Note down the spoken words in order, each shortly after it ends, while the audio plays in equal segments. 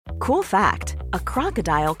Cool fact, a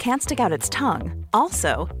crocodile can't stick out its tongue.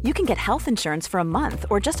 Also, you can get health insurance for a month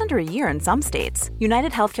or just under a year in some states.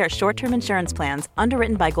 United Healthcare short-term insurance plans,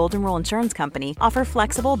 underwritten by Golden Rule Insurance Company, offer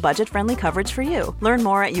flexible, budget-friendly coverage for you. Learn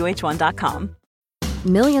more at uh1.com.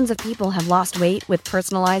 Millions of people have lost weight with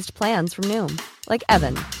personalized plans from Noom. Like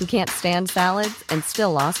Evan, who can't stand salads and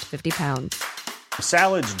still lost 50 pounds.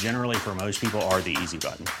 Salads generally for most people are the easy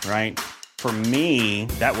button, right? For me,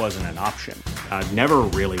 that wasn't an option. I never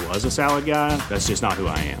really was a salad guy. That's just not who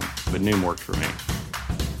I am. But Noom worked for me.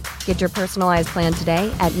 Get your personalized plan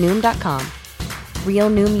today at Noom.com. Real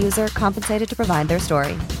Noom user compensated to provide their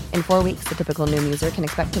story. In 4 weeks, the typical Noom user can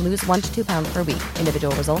expect to lose 1 to 2 pounds per week.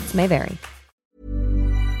 Individual results may vary.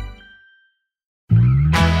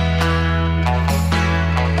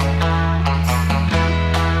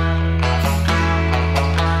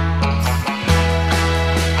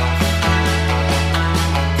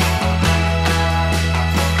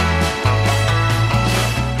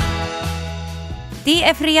 Det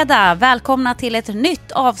är fredag. Välkomna till ett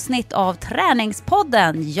nytt avsnitt av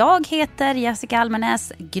Träningspodden. Jag heter Jessica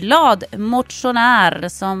Almenäs, glad motionär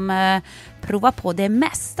som provar på det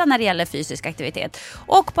mesta när det gäller fysisk aktivitet.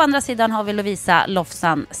 Och på andra sidan har vi Lovisa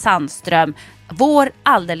Lofsan Sandström, vår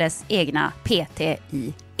alldeles egna PT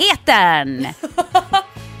i etern.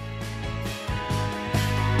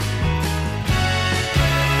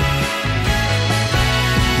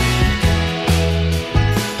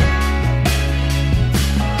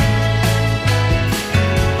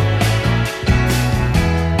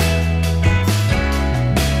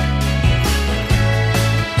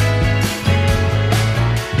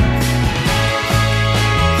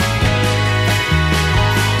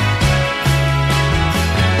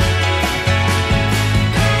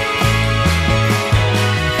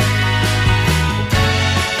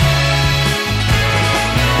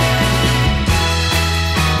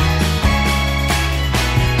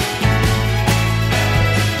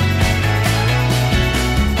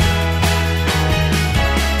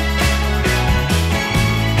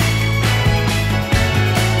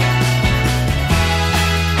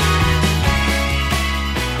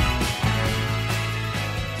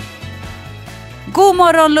 God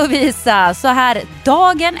morgon Lovisa, så här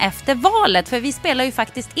dagen efter valet, för vi spelar ju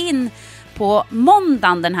faktiskt in på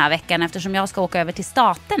måndagen den här veckan eftersom jag ska åka över till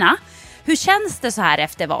Staterna. Hur känns det så här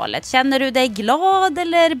efter valet? Känner du dig glad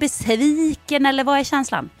eller besviken eller vad är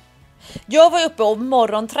känslan? Jag var uppe och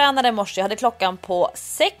morgontränade i morse, jag hade klockan på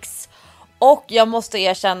 6 och jag måste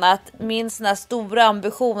erkänna att min sån här stora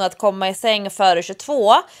ambition att komma i säng före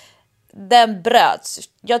 22, den bröts.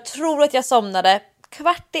 Jag tror att jag somnade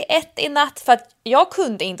 1:15 i natt för att jag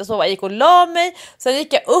kunde inte sova. Jag gick och la mig, sen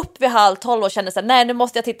gick jag upp vid 11:30 och kände så här, nej nu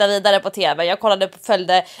måste jag titta vidare på tv. Jag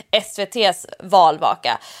följde SVT:s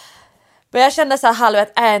valvaka. Men jag kände så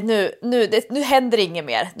här nu händer inget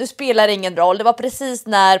mer. Nu spelar det ingen roll. Det var precis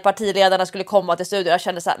när partiledarna skulle komma till studion. Jag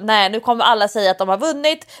kände så här, nej nu kommer alla säga att de har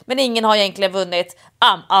vunnit, men ingen har egentligen vunnit.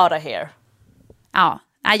 I'm out of here. Ja.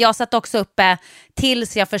 Jag satt också uppe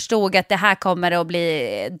tills jag förstod att det här kommer att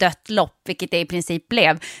bli dött lopp, vilket det i princip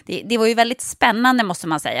blev. Det var ju väldigt spännande måste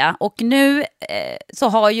man säga. Och nu så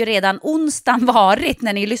har ju redan onsdagen varit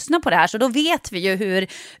när ni lyssnar på det här. Så då vet vi ju hur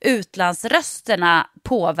utlandsrösterna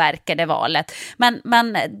påverkade valet.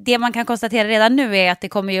 Men det man kan konstatera redan nu är att det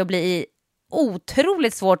kommer ju att bli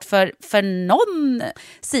otroligt svårt för någon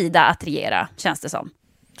sida att regera, känns det som.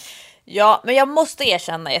 Ja, men jag måste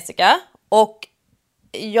erkänna Jessica, och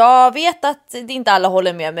jag vet att det inte alla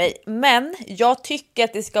håller med mig, men jag tycker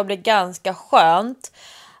att det ska bli ganska skönt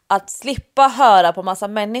att slippa höra på massa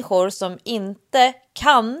människor som inte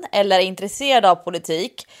kan eller är intresserade av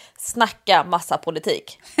politik snacka massa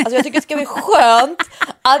politik. Alltså jag tycker det ska bli skönt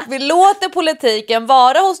att vi låter politiken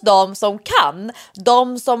vara hos dem som kan,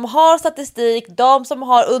 de som har statistik, de som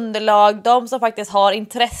har underlag, de som faktiskt har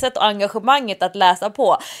intresset och engagemanget att läsa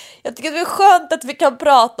på. Jag tycker det är skönt att vi kan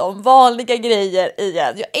prata om vanliga grejer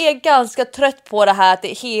igen. Jag är ganska trött på det här att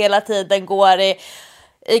det hela tiden går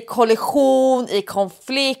i kollision, i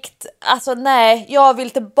konflikt. Alltså nej, jag vill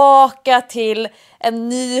tillbaka till en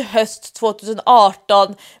ny höst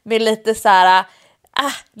 2018 med lite så här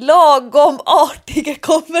lagom artiga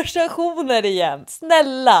konversationer igen.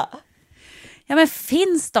 Snälla. Ja, men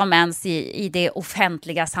finns de ens i det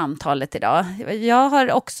offentliga samtalet idag? Jag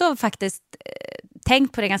har också faktiskt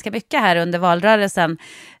tänkt på det ganska mycket här under valrörelsen.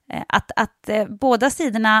 Att båda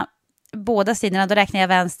sidorna, då räknar jag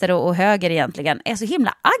vänster och höger egentligen, är så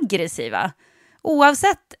himla aggressiva.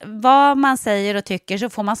 Oavsett vad man säger och tycker så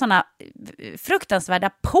får man såna fruktansvärda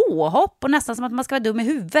påhopp och nästan som att man ska vara dum i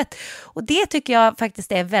huvudet. Och det tycker jag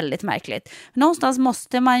faktiskt är väldigt märkligt. Någonstans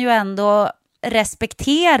måste man ju ändå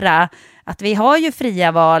respektera att vi har ju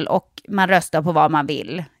fria val och man röstar på vad man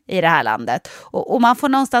vill i det här landet. Och man får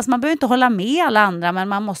någonstans, man behöver inte hålla med alla andra, men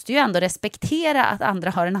man måste ju ändå respektera att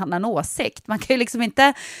andra har en annan åsikt. Man kan ju liksom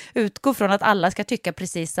inte utgå från att alla ska tycka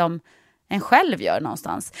precis som en själv gör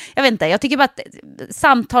någonstans. Jag vet inte, jag tycker bara att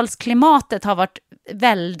samtalsklimatet har varit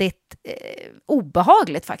väldigt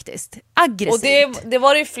obehagligt faktiskt. Aggressivt. Och det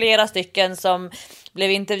var ju flera stycken som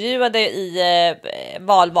blev intervjuade i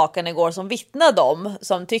valvakan igår som vittnade om,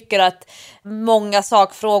 som tycker att många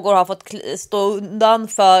sakfrågor har fått stå undan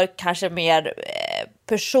för kanske mer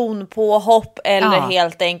personpåhopp eller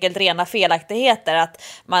helt enkelt rena felaktigheter, att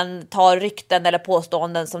man tar rykten eller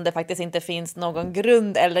påståenden som det faktiskt inte finns någon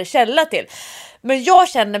grund eller källa till. Men jag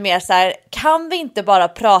känner mer så här, kan vi inte bara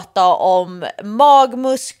prata om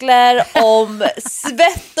magmuskler, om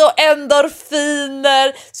svett och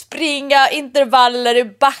endorfiner, springa intervaller i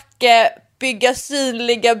backe, bygga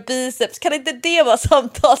synliga biceps? Kan inte det vara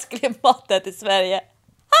samtalsklimatet i Sverige?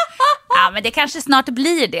 Ja, men det kanske snart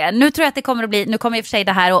blir det. Nu tror jag att det kommer att bli, nu kommer i och för sig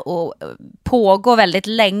det här att pågå väldigt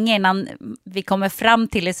länge innan vi kommer fram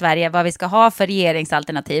till i Sverige vad vi ska ha för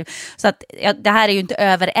regeringsalternativ. Så att det här är ju inte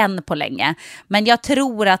över än på länge. Men jag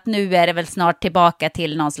tror att nu är det väl snart tillbaka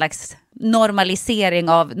till någon slags normalisering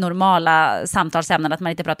av normala samtalsämnen, att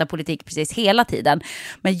man inte pratar politik precis hela tiden.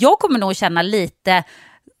 Men jag kommer nog känna lite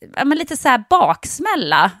så här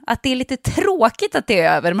baksmälla, att det är lite tråkigt att det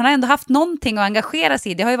är över. Man har ändå haft någonting att engagera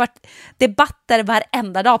sig i. Det har ju varit debatter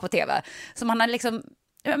varenda dag på tv. Så man har liksom,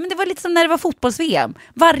 men det var lite som när det var fotbolls-VM.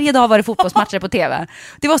 Varje dag var det fotbollsmatcher på tv.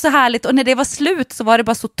 Det var så härligt, och när det var slut så var det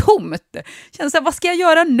bara så tomt. Känns så här, vad ska jag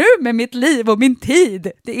göra nu med mitt liv och min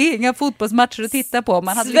tid? Det är inga fotbollsmatcher att titta på.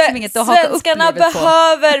 Man hade liksom inget att haka upp Svenskarna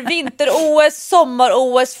behöver vinter-OS,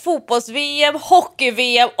 sommar-OS, fotbolls-VM,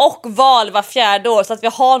 hockey-VM och val var 4:e år, så att vi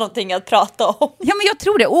har någonting att prata om. Ja, men jag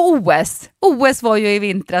tror det. Och OS var ju i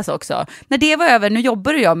vintras också. När det var över, nu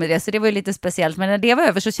jobbar jag med det så det var ju lite speciellt, men när det var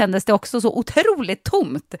över så kändes det också så otroligt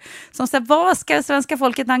tomt. Som så här, vad ska svenska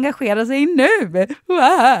folket engagera sig i nu?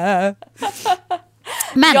 Wow.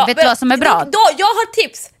 Men vet du vad som är bra? Jag har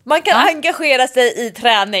tips. Man kan engagera sig i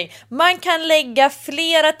träning. Man kan lägga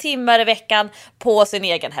flera timmar i veckan på sin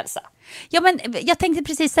egen hälsa. Ja, men jag tänkte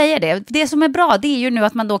precis säga det. Det som är bra, det är ju nu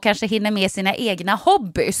att man då kanske hinner med sina egna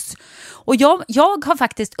hobbys. Och jag har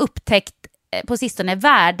faktiskt upptäckt på sistone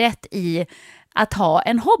värdet i att ha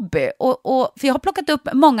en hobby. För jag har plockat upp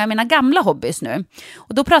många av mina gamla hobbys nu.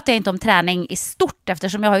 Och då pratar jag inte om träning i stort,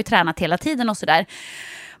 eftersom jag har ju tränat hela tiden och sådär.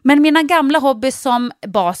 Men mina gamla hobbys som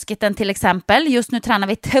basketen till exempel. Just nu tränar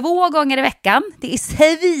vi 2 gånger i veckan. Det är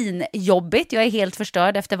svinjobbigt. Jag är helt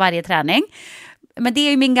förstörd efter varje träning. Men det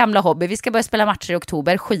är ju min gamla hobby. Vi ska börja spela matcher i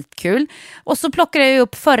oktober. Skitkul. Och så plockade jag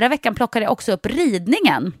upp, förra veckan plockade jag också upp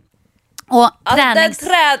ridningen. Och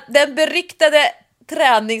den beryktade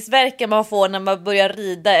träningsverken man får när man börjar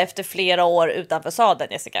rida efter flera år utanför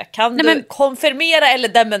sadeln, Jessica. Kan du konfirmera eller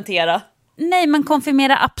dementera? Nej, men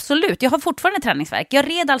konfirmera absolut. Jag har fortfarande träningsverk. Jag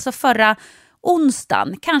red alltså förra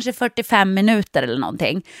onsdagen, kanske 45 minuter eller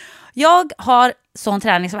någonting. Jag har sån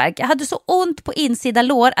träningsverk. Jag hade så ont på insida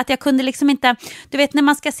lår att jag kunde liksom inte, du vet när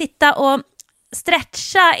man ska sitta och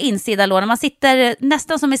stretcha insida lår, när man sitter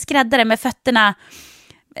nästan som en skräddare med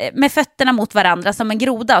fötterna mot varandra som en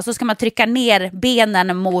groda, och så ska man trycka ner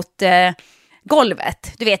benen mot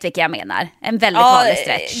golvet. Du vet vilka jag menar. En väldigt vanlig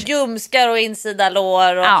stretch. Ljumskar och insida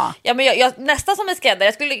lår. Och, ja, men jag nästan som en skräddare.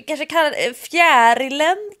 Jag skulle kanske kalla det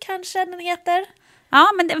fjärilen, kanske den heter.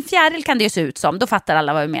 Ja, men en fjäril kan det ju se ut som. Då fattar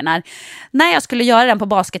alla vad vi menar. När jag skulle göra den på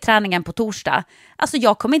basketträningen på torsdag, alltså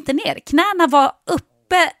jag kom inte ner. Knäna var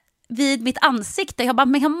uppe vid mitt ansikte. Jag bara,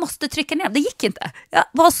 men jag måste trycka ner. Det gick inte. Jag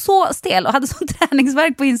var så stel och hade sån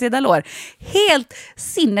träningsverk på insida lår. Helt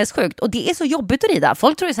sinnessjukt. Och det är så jobbigt att rida.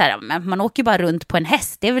 Folk tror ju så här, men man åker bara runt på en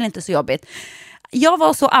häst. Det är väl inte så jobbigt. Jag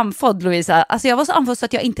var så andfådd, Lovisa. Alltså jag var så andfådd så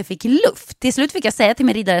att jag inte fick luft. Till slut fick jag säga till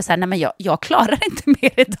min ridare så här, nej men jag klarar inte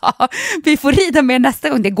mer idag. Vi får rida mer nästa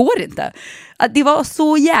gång. Det går inte. Det var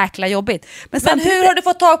så jäkla jobbigt. Men hur har du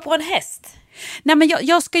fått tag på en häst? Nej, men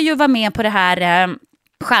jag ska ju vara med på det här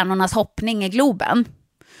Stjärnornas hoppning i Globen.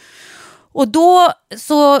 Och då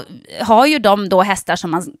så har ju de då hästar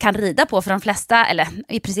som man kan rida på, för de flesta, eller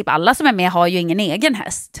i princip alla som är med, har ju ingen egen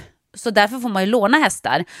häst. Så därför får man ju låna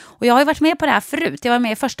hästar. Och jag har ju varit med på det här förut. Jag var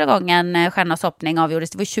med första gången Stjärnornas hoppning avgjordes.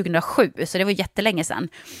 Det var 2007, så det var jättelänge sedan.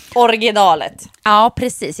 Originalet. Ja,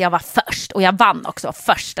 precis. Jag var först. Och jag vann också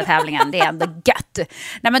första tävlingen. Det är ändå gött.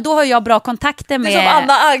 Nej, men då har jag bra kontakter med... Det är som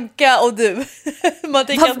Anna Anka och du. Man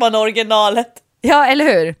tänker att man är originalet. Ja, eller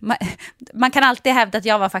hur? Man kan alltid hävda att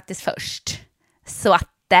jag var faktiskt först. Så att...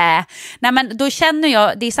 nej, men då känner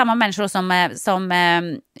jag... Det är samma människor som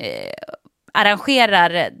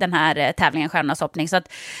arrangerar den här tävlingen Stjärnornas hoppning. Så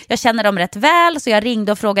att jag känner dem rätt väl, så jag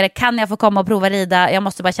ringde och frågade, kan jag få komma och prova rida? Jag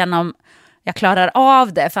måste bara känna om jag klarar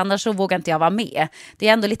av det, för annars så vågar inte jag vara med. Det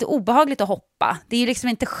är ändå lite obehagligt att hoppa. Det är ju liksom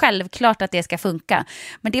inte självklart att det ska funka.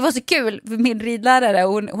 Men det var så kul, för min ridlärare,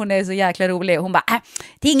 hon är så jäkla rolig. Hon bara,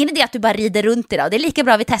 det är ingen idé att du bara rider runt idag. Det är lika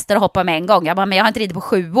bra att vi testar att hoppa med en gång. Jag bara, men jag har inte ridit på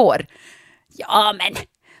 7 år. Ja, men...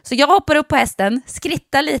 Så jag hoppar upp på hästen,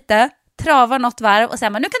 skrittar lite, travar något varv och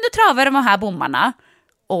sen bara, nu kan du trava de här bommarna.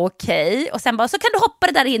 Okej. Och sen bara, så kan du hoppa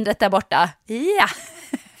det där hindret där borta. Ja.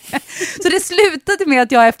 Så det slutade med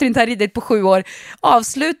att jag efter inte ha ridit på 7 år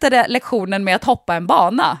avslutade lektionen med att hoppa en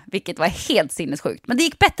bana, vilket var helt sinnessjukt. Men det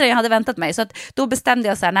gick bättre än jag hade väntat mig, så att då bestämde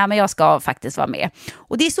jag så här, nej men jag ska faktiskt vara med.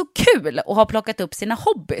 Och det är så kul att ha plockat upp sina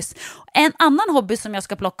hobbys. En annan hobby som jag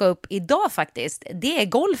ska plocka upp idag faktiskt, det är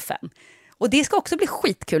golfen. Och det ska också bli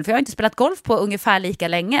skitkul, för jag har inte spelat golf på ungefär lika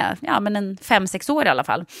länge. Ja, men 5-6 år i alla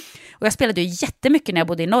fall. Och jag spelade ju jättemycket när jag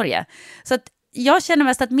bodde i Norge. Så att jag känner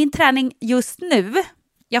mest att min träning just nu,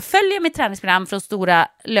 jag följer mitt träningsprogram från stora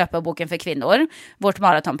löparboken för kvinnor, vårt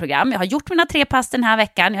maratonprogram. Jag har gjort mina 3 pass den här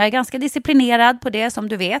veckan. Jag är ganska disciplinerad på det, som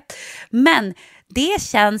du vet. Men det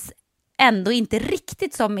känns ändå inte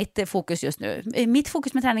riktigt som mitt fokus just nu. Mitt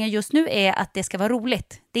fokus med träningen just nu är att det ska vara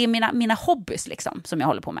roligt. Det är mina hobbys liksom, som jag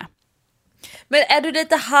håller på med. Men är du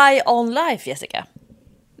lite high on life, Jessica?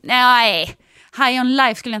 Nej, high on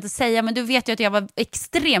life skulle jag inte säga. Men du vet ju att jag var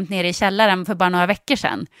extremt nere i källaren för bara några veckor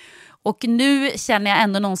sedan. Och nu känner jag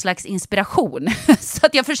ändå någon slags inspiration. Så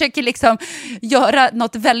att jag försöker liksom göra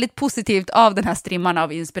något väldigt positivt av den här strimman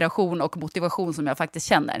av inspiration och motivation som jag faktiskt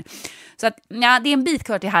känner. Så att ja, det är en bit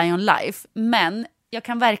kvar till high on life. Men jag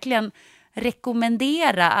kan verkligen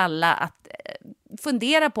rekommendera alla att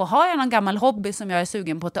fundera på, har jag någon gammal hobby som jag är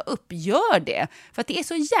sugen på att ta upp, gör det. För att det är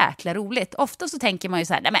så jäkla roligt. Ofta så tänker man ju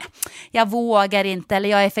så här, nej men jag vågar inte, eller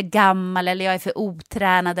jag är för gammal, eller jag är för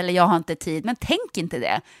otränad, eller jag har inte tid. Men tänk inte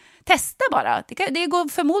det. Testa bara. Det går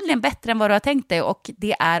förmodligen bättre än vad du har tänkt dig, och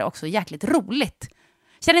det är också jäkligt roligt.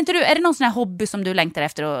 Känner inte du, är det någon sån här hobby som du längtar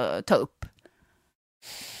efter att ta upp?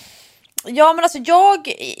 Ja, men alltså jag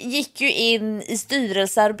gick ju in i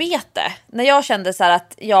styrelsearbete när jag kände så här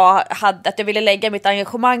att jag ville lägga mitt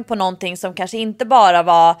engagemang på någonting som kanske inte bara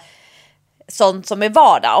var sånt som är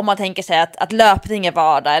vardag. Om man tänker sig att löpning är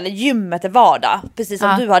vardag eller gymmet är vardag, precis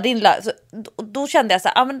som du har din då kände jag så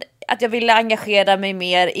här, att jag ville engagera mig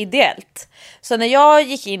mer ideellt. Så när jag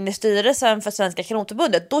gick in i styrelsen för Svenska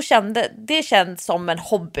Kanotförbundet, då det känns som en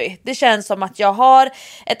hobby. Det känns som att jag har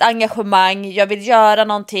ett engagemang, jag vill göra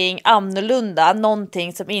någonting annorlunda,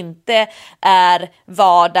 någonting som inte är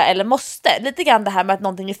vardag eller måste. Lite grann det här med att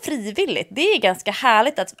någonting är frivilligt. Det är ganska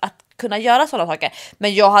härligt att kunna göra sådana saker.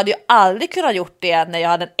 Men jag hade ju aldrig kunnat gjort det när jag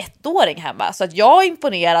hade en 1-åring hemma. Så att jag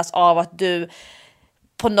imponeras av att du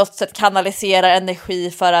på något sätt kanaliserar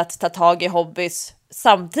energi för att ta tag i hobbys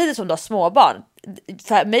samtidigt som du har småbarn.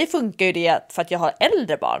 För mig funkar ju det för att jag har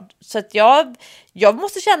äldre barn. Så att jag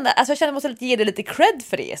måste känna, alltså jag känner att jag måste ge dig lite cred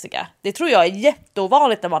för det, Jessica. Det tror jag är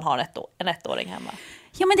jätteovanligt när man har en 1-åring hemma.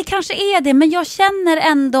 Ja, men det kanske är det. Men jag känner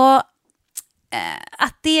ändå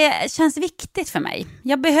att det känns viktigt för mig.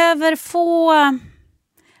 Jag behöver få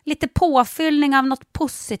lite påfyllning av något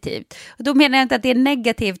positivt. Och då menar jag inte att det är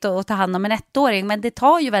negativt att ta hand om en 1-åring, men det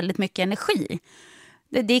tar ju väldigt mycket energi.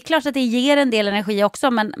 Det är klart att det ger en del energi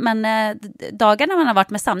också, men dagarna man har varit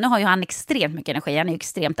med Sam, nu har ju han extremt mycket energi, han är ju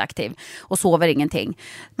extremt aktiv och sover ingenting.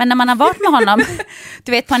 Men när man har varit med honom,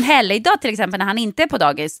 du vet på en helgdag till exempel, när han inte är på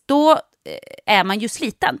dagis, då är man ju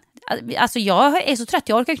sliten. Alltså jag är så trött,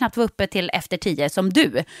 jag orkar knappt vara uppe till efter 10 som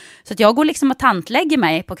du. Så att jag går liksom och tantlägger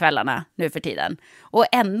mig på kvällarna nu för tiden. Och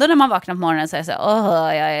ändå när man vaknar på morgonen så är jag så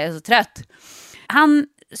jag är så trött. Han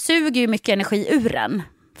suger ju mycket energi ur en.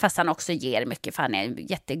 Fast han också ger mycket, för han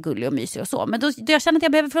är jättegullig och mysig och så. Men då jag känner att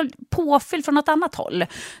jag behöver få påfyll från något annat håll.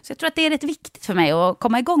 Så jag tror att det är rätt viktigt för mig att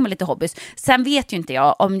komma igång med lite hobbys. Sen vet ju inte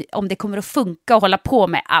jag om det kommer att funka att hålla på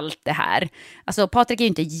med allt det här. Alltså Patrik är ju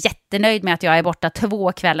inte jättenöjd med att jag är borta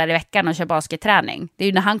 2 kvällar i veckan och kör basketträning. Det är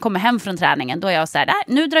ju när han kommer hem från träningen, då är jag så här,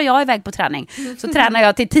 nu drar jag iväg på träning. Så tränar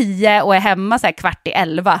jag till 10 och är hemma så här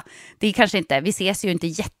 10:15. Det är kanske inte, vi ses ju inte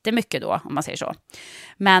jättemycket då, om man säger så.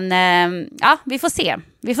 Men ja, vi får se.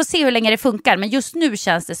 Vi får se hur länge det funkar. Men just nu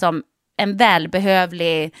känns det som en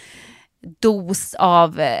välbehövlig dos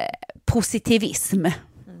av positivism.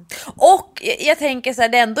 Och jag tänker så här,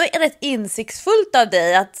 det är ändå rätt insiktsfullt av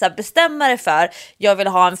dig att så här, bestämma dig för, jag vill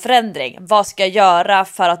ha en förändring. Vad ska jag göra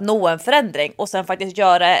för att nå en förändring? Och sen faktiskt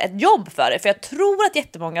göra ett jobb för det. För jag tror att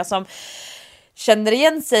jättemånga som känner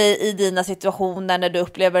igen sig i dina situationer när du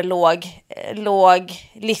upplever låg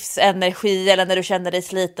livsenergi eller när du känner dig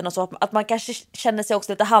sliten och så, att man kanske känner sig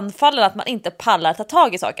också lite handfallen, att man inte pallar ta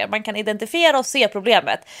tag i saker. Man kan identifiera och se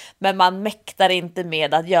problemet, men man mäktar inte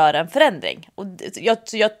med att göra en förändring. Och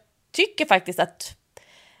jag tycker faktiskt att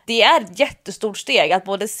det är ett jättestort steg att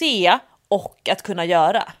både se och att kunna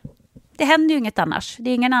göra. Det händer ju inget annars. Det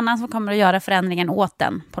är ingen annan som kommer att göra förändringen åt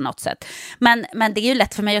den på något sätt. Men det är ju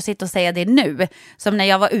lätt för mig att sitta och säga det nu. Som när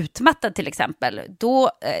jag var utmattad till exempel.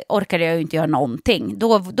 Då orkade jag ju inte göra någonting.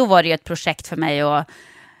 Då var det ju ett projekt för mig att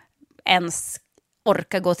ens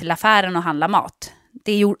orka gå till affären och handla mat.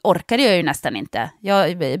 Det orkade jag ju nästan inte.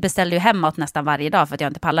 Jag beställde ju hem mat nästan varje dag för att jag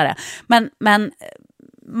inte pallade. Men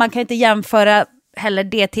man kan inte jämföra heller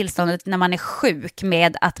det tillståndet när man är sjuk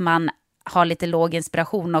med att man har lite låg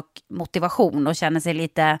inspiration och motivation och känner sig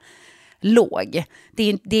lite låg.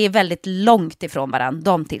 Det är väldigt långt ifrån varandra,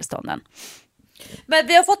 de tillstånden. Men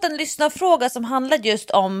vi har fått en lyssnarfråga som handlar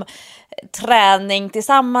just om träning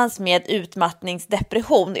tillsammans med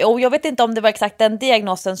utmattningsdepression. Och jag vet inte om det var exakt den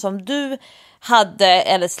diagnosen som du hade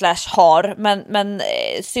eller har, men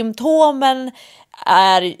symptomen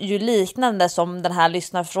är ju liknande som den här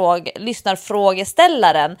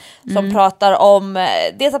lyssnarfrågeställaren som pratar om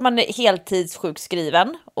dels att man är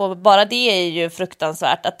heltidssjukskriven, och bara det är ju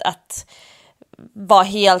fruktansvärt att vara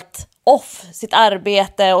helt off sitt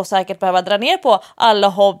arbete och säkert behöva dra ner på alla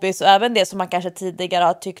hobbys och även det som man kanske tidigare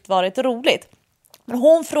har tyckt varit roligt. Men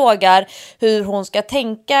hon frågar hur hon ska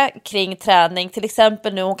tänka kring träning. Till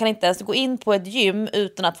exempel nu, hon kan inte ens gå in på ett gym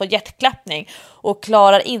utan att få hjärtklappning och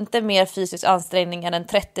klarar inte mer fysisk ansträngning än en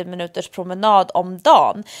 30 minuters promenad om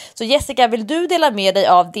dagen. Så Jessica, vill du dela med dig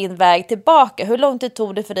av din väg tillbaka? Hur lång tid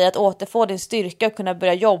tog det för dig att återfå din styrka och kunna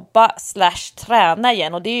börja jobba / träna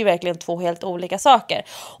igen? Och det är ju verkligen 2 helt olika saker.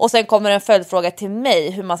 Och sen kommer en följdfråga till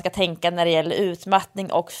mig hur man ska tänka när det gäller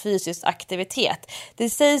utmattning och fysisk aktivitet. Det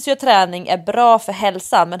sägs ju att träning är bra för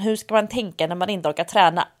hälsan, men hur ska man tänka när man inte orkar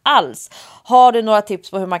träna alls? Har du några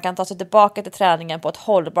tips på hur man kan ta sig tillbaka till träningen på ett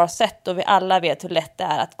hållbart sätt, och vi alla vet hur lätt det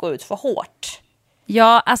är att gå ut för hårt?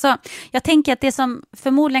 Ja, alltså jag tänker att det som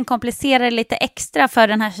förmodligen komplicerar lite extra för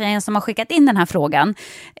den här tjejen som har skickat in den här frågan,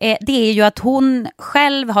 det är ju att hon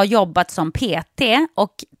själv har jobbat som PT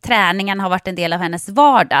och träningen har varit en del av hennes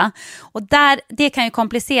vardag. Och det kan ju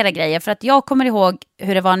komplicera grejer, för att jag kommer ihåg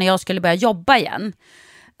hur det var när jag skulle börja jobba igen.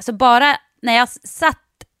 Alltså bara när jag satt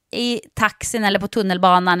i taxin eller på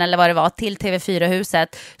tunnelbanan eller vad det var till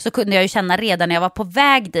TV4-huset, så kunde jag ju känna redan när jag var på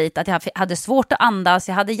väg dit att jag hade svårt att andas,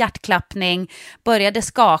 jag hade hjärtklappning, började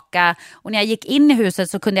skaka, och när jag gick in i huset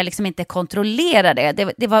så kunde jag liksom inte kontrollera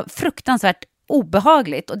det. Det var fruktansvärt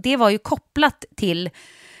obehagligt, och det var ju kopplat till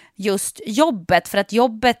just jobbet, för att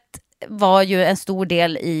jobbet var ju en stor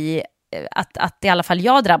del i att i alla fall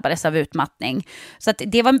jag drabbades av utmattning. Så att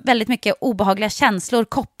det var väldigt mycket obehagliga känslor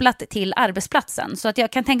kopplat till arbetsplatsen. Så att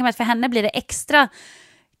jag kan tänka mig att för henne blir det extra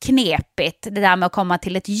knepigt, det där med att komma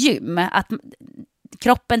till ett gym. Att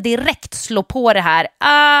kroppen direkt slår på det här.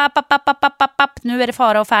 Nu är det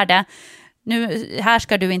fara och färde. Nu, här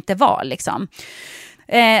ska du inte vara liksom.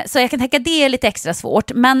 Så jag kan tänka att det är lite extra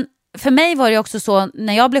svårt. Men för mig var det också så,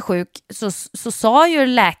 när jag blev sjuk så sa ju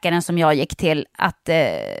läkaren som jag gick till att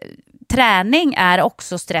träning är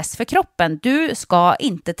också stress för kroppen. Du ska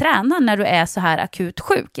inte träna när du är så här akut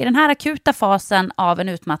sjuk. I den här akuta fasen av en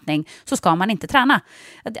utmattning så ska man inte träna.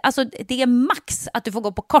 Alltså det är max att du får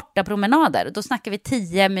gå på korta promenader. Då snackar vi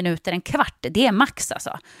 10 minuter, en kvart. Det är max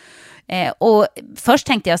alltså. Och först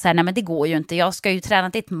tänkte jag så här, nej men det går ju inte. Jag ska ju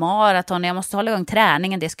träna till ett maraton, jag måste hålla igång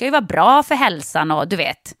träningen. Det ska ju vara bra för hälsan och du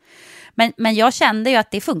vet. Men jag kände ju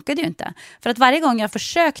att det funkade ju inte. För att varje gång jag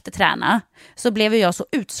försökte träna så blev jag så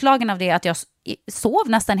utslagen av det att jag sov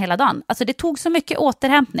nästan hela dagen. Alltså det tog så mycket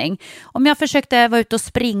återhämtning. Om jag försökte vara ute och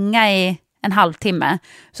springa i en halvtimme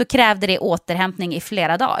så krävde det återhämtning i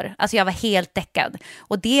flera dagar. Alltså jag var helt däckad.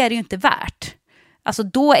 Och det är det ju inte värt. Alltså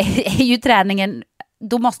då är ju träningen...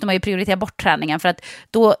 Då måste man ju prioritera bort träningen, för att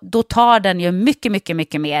då tar den ju mycket, mycket,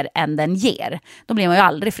 mycket mer än den ger. Då blir man ju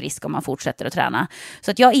aldrig frisk om man fortsätter att träna.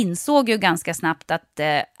 Så att jag insåg ju ganska snabbt att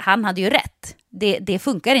han hade ju rätt. Det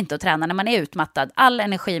funkar inte att träna när man är utmattad. All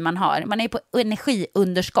energi man har, man är på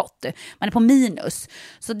energiunderskott, man är på minus.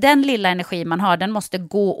 Så den lilla energi man har, den måste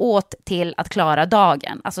gå åt till att klara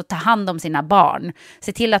dagen. Alltså ta hand om sina barn,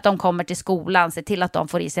 se till att de kommer till skolan, se till att de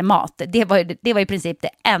får i sig mat. Det var i princip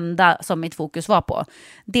det enda som mitt fokus var på.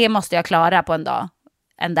 Det måste jag klara på en dag.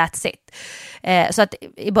 And that's it. Så att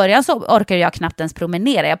i början så orkade jag knappt ens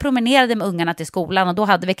promenera. Jag promenerade med ungarna till skolan och då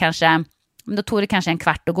hade vi kanske Då tog det kanske en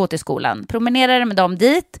kvart att gå till skolan. Promenerade med dem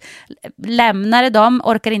dit, lämnade dem,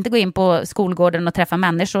 orkade inte gå in på skolgården och träffa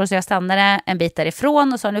människor, så jag stannade en bit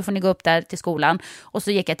därifrån och sa nu får ni gå upp där till skolan. Och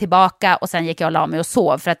så gick jag tillbaka och sen gick jag och la mig och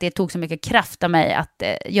sov, för att det tog så mycket kraft av mig att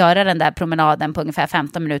göra den där promenaden på ungefär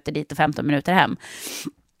 15 minuter dit och 15 minuter hem.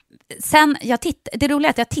 Sen, det roliga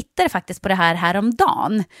är att jag tittade faktiskt på det här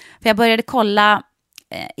häromdagen. För jag började kolla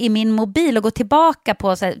i min mobil och gå tillbaka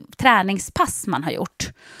på så här, träningspass man har gjort.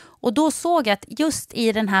 Och då såg jag att just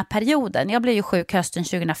i den här perioden, jag blev ju sjuk hösten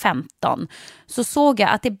 2015, så såg jag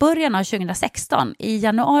att i början av 2016, i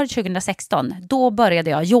januari 2016, då började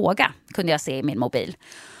jag yoga, kunde jag se i min mobil.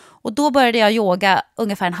 Och då började jag yoga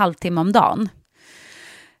ungefär en halvtimme om dagen.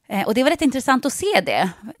 Och det var rätt intressant att se det,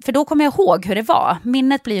 för då kommer jag ihåg hur det var.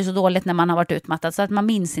 Minnet blir ju så dåligt när man har varit utmattad så att man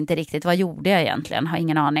minns inte riktigt vad gjorde jag egentligen, har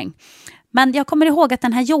ingen aning. Men jag kommer ihåg att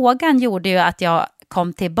den här yogan gjorde ju att jag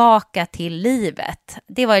kom tillbaka till livet.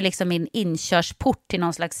 Det var ju liksom min inkörsport till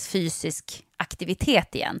någon slags fysisk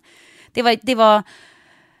aktivitet igen. Det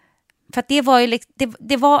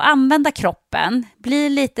var att använda kroppen, bli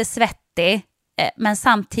lite svettig, men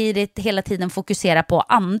samtidigt hela tiden fokusera på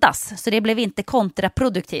att andas. Så det blev inte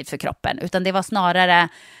kontraproduktivt för kroppen, utan det var snarare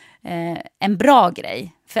en bra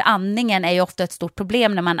grej. För andningen är ju ofta ett stort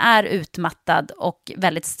problem när man är utmattad och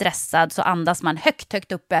väldigt stressad, så andas man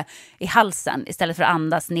högt uppe i halsen istället för att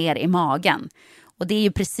andas ner i magen. Och det är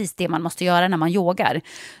ju precis det man måste göra när man yogar.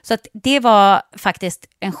 Så att det var faktiskt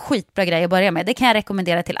en skitbra grej att börja med. Det kan jag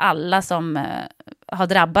rekommendera till alla som har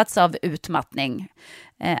drabbats av utmattning.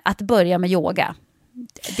 Att börja med yoga.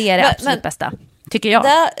 Det är det absolut bästa, tycker jag.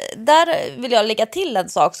 Där vill jag lägga till en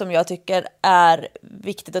sak som jag tycker är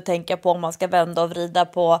viktigt att tänka på om man ska vända och vrida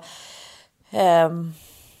på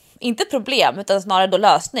inte problem utan snarare då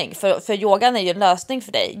lösning. För yogan är ju en lösning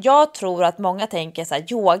för dig. Jag tror att många tänker så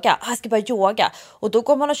här, yoga, jag ska börja yoga. Och då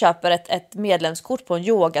går man och köper ett medlemskort på en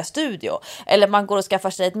yogastudio. Eller man går och skaffar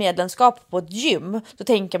sig ett medlemskap på ett gym. Då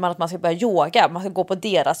tänker man att man ska börja yoga, man ska gå på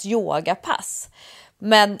deras yogapass.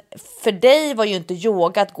 Men för dig var ju inte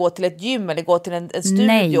yoga att gå till ett gym eller gå till en studio.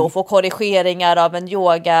 Nej. Och få korrigeringar av en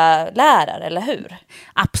yogalärare, eller hur?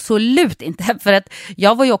 Absolut inte, för att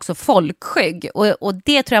jag var ju också folkskygg. Och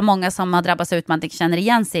det tror jag många som har drabbats av utmattning känner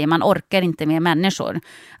igen sig. Man orkar inte med människor.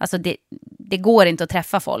 Alltså det går inte att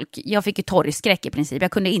träffa folk. Jag fick ju torgskräck i princip.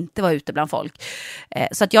 Jag kunde inte vara ute bland folk.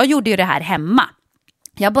 Så att jag gjorde ju det här hemma.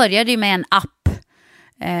 Jag började ju med en app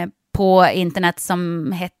på internet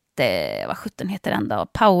som hette, vad 17 heter den då?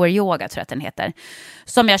 Power Yoga tror jag att den heter.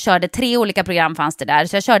 Som jag körde, 3 olika program fanns det där.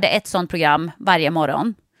 Så jag körde ett sånt program varje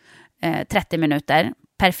morgon. 30 minuter.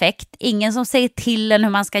 Perfekt. Ingen som säger till en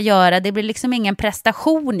hur man ska göra. Det blir liksom ingen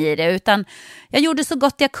prestation i det. Utan jag gjorde så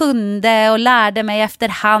gott jag kunde och lärde mig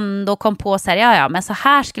efterhand och kom på så här, ja, men så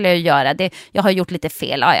här skulle jag göra. Jag har gjort lite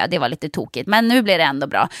fel. Ja, det var lite tokigt. Men nu blir det ändå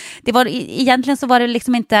bra. Egentligen så var det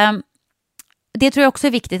liksom inte... Det tror jag också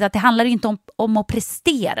är viktigt, att det handlar inte om att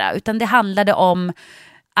prestera, utan det handlade om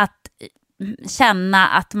att känna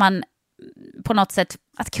att man på något sätt,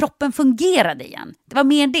 att kroppen fungerade igen. Det var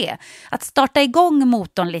mer det. Att starta igång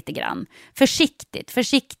motorn lite grann.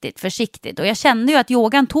 Försiktigt. Och jag kände ju att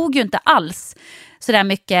yogan tog ju inte alls så där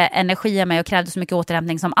mycket energi av mig och krävde så mycket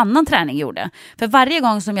återhämtning som annan träning gjorde. För varje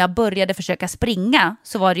gång som jag började försöka springa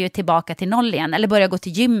så var det ju tillbaka till noll igen. Eller började gå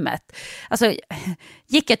till gymmet. Alltså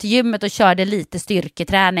gick jag till gymmet och körde lite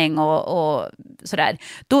styrketräning och sådär.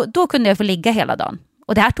 Då kunde jag få ligga hela dagen.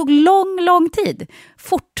 Och det här tog lång tid.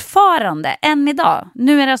 Fortfarande, än idag.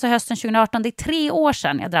 Nu är det alltså hösten 2018, det är 3 år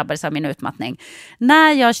sedan jag drabbades av min utmattning.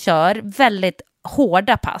 När jag kör väldigt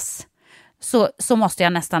hårda pass så måste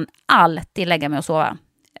jag nästan alltid lägga mig och sova.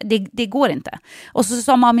 Det går inte. Och så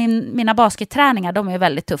som av mina basketträningar, de är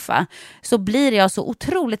väldigt tuffa, så blir jag så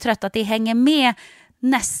otroligt trött att det hänger med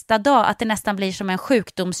nästa dag, att det nästan blir som en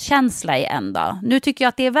sjukdomskänsla i en dag. Nu tycker jag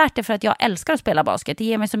att det är värt det för att jag älskar att spela basket. Det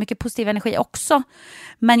ger mig så mycket positiv energi också.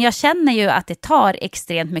 Men jag känner ju att det tar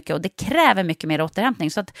extremt mycket och det kräver mycket mer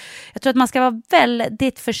återhämtning. Så att jag tror att man ska vara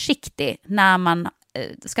väldigt försiktig när man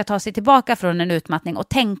ska ta sig tillbaka från en utmattning och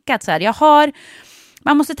tänka att så här,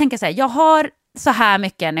 man måste tänka så här, jag har så här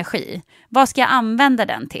mycket energi. Vad ska jag använda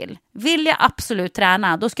den till? Vill jag absolut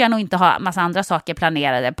träna, då ska jag nog inte ha massa andra saker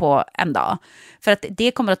planerade på en dag. För att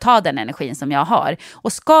det kommer att ta den energin som jag har.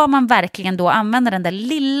 Och ska man verkligen då använda den där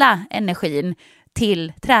lilla energin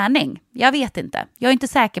till träning? Jag vet inte. Jag är inte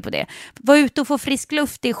säker på det. Vara ute och få frisk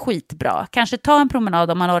luft, det är skitbra. Kanske ta en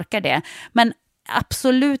promenad om man orkar det. Men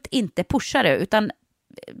absolut inte pusha det, utan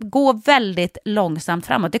gå väldigt långsamt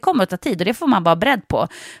framåt. Det kommer att ta tid och det får man vara beredd på.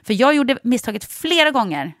 För jag gjorde misstaget flera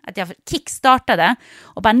gånger att jag kickstartade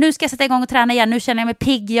och bara nu ska jag sätta igång och träna igen. Nu känner jag mig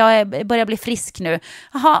pigg, jag börjar bli frisk nu.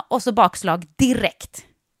 Aha, och så bakslag direkt.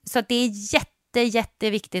 Så att det är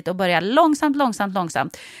jätteviktigt att börja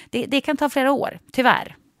långsamt. Det kan ta flera år,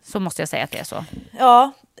 tyvärr. Så måste jag säga att det är så.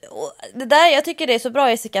 Ja, och det där, jag tycker det är så bra,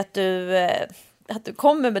 Jessica, att du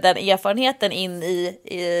kommer med den erfarenheten in i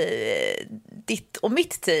ditt och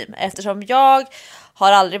mitt team. Eftersom jag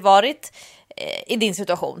har aldrig varit i din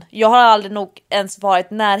situation. Jag har aldrig nog ens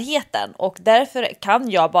varit i närheten. Och därför kan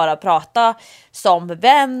jag bara prata som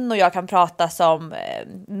vän och jag kan prata som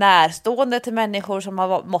närstående till människor som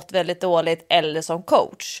har mått väldigt dåligt eller som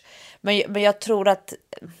coach. Men jag tror att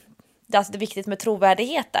det är viktigt med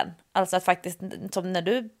trovärdigheten. Alltså att faktiskt, som när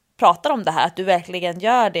du pratar om det här, att du verkligen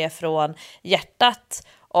gör det från hjärtat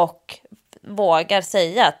och vågar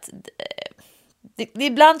säga att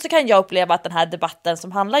ibland så kan jag uppleva att den här debatten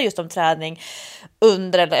som handlar just om träning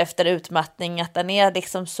under eller efter utmattning, att den är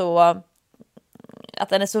liksom så, att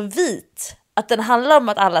den är så vit. Att den handlar om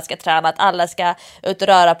att alla ska träna, att alla ska ut och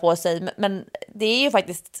röra på sig. Men det är ju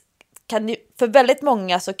faktiskt, för väldigt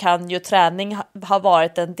många så kan ju träning ha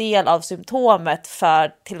varit en del av symptomet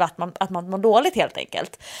till att man mår dåligt helt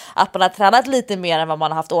enkelt. Att man har tränat lite mer än vad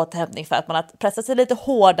man har haft återhämtning för, att man har pressat sig lite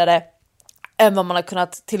hårdare än vad man har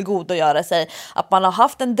kunnat tillgodogöra sig. Att man har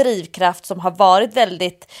haft en drivkraft som har varit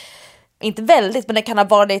inte väldigt, men det kan ha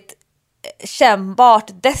varit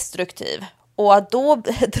kännbart destruktiv. Och att då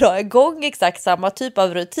dra igång exakt samma typ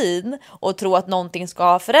av rutin och tro att någonting ska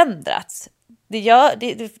ha förändrats.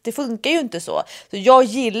 Det funkar ju inte så. Så jag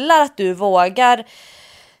gillar att du vågar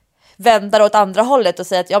vända åt andra hållet och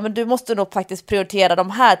säga att ja, men du måste nog faktiskt prioritera de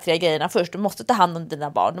här 3 grejerna först. Du måste ta hand om dina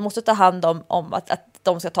barn. Du måste ta hand om att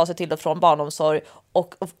de ska ta sig till och från barnomsorg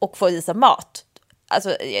och få i sig mat.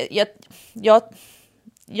 Alltså,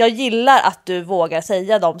 jag gillar att du vågar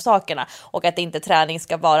säga de sakerna och att inte träning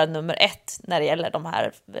ska vara nummer 1 när det gäller de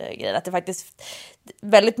här grejerna. Att det faktiskt,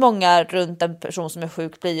 väldigt många runt en person som är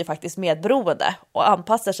sjuk blir ju faktiskt medberoende och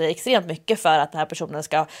anpassar sig extremt mycket för att den här personen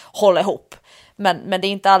ska hålla ihop. Men det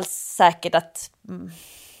är inte alls säkert att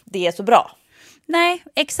det är så bra. Nej,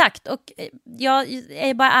 exakt. Och jag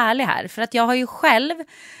är bara ärlig här. För att jag har ju själv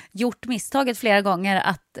gjort misstaget flera gånger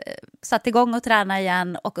att satt igång och träna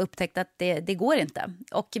igen och upptäckt att det går inte.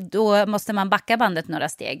 Och då måste man backa bandet några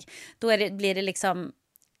steg. Då blir det liksom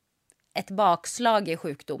ett bakslag i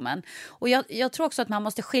sjukdomen. Och jag tror också att man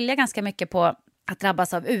måste skilja ganska mycket på att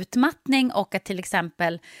drabbas av utmattning och att till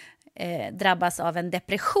exempel drabbas av en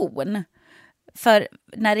depression. För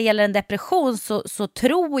när det gäller en depression så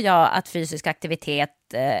tror jag att fysisk aktivitet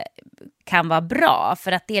kan vara bra.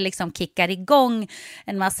 För att det liksom kickar igång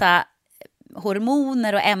en massa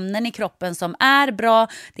hormoner och ämnen i kroppen som är bra.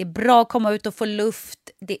 Det är bra att komma ut och få luft.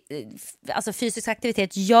 Alltså fysisk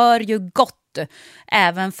aktivitet gör ju gott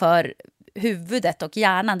även för huvudet och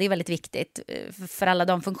hjärnan. Det är väldigt viktigt för alla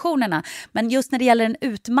de funktionerna. Men just när det gäller en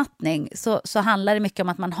utmattning så handlar det mycket om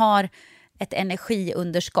att man har ett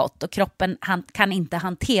energiunderskott och kroppen kan inte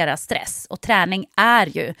hantera stress. Och träning är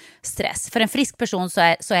ju stress. För en frisk person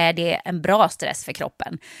så är det en bra stress för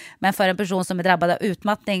kroppen. Men för en person som är drabbad av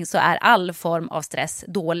utmattning så är all form av stress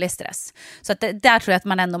dålig stress. Så att där tror jag att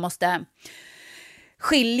man ändå måste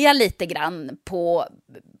skilja lite grann på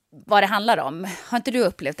vad det handlar om. Har inte du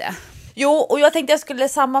upplevt det? Jo, och jag tänkte jag skulle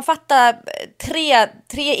sammanfatta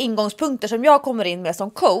tre ingångspunkter som jag kommer in med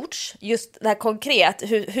som coach. Just det här konkret,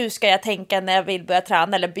 hur ska jag tänka när jag vill börja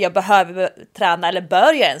träna eller jag behöver träna eller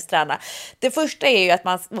bör jag ens träna? Det första är ju att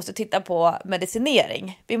man måste titta på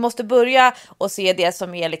medicinering. Vi måste börja och se det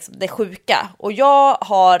som är liksom det sjuka. Och jag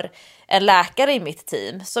har en läkare i mitt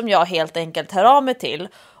team som jag helt enkelt hör av mig till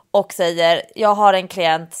och säger, jag har en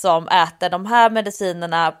klient som äter de här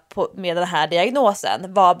medicinerna med den här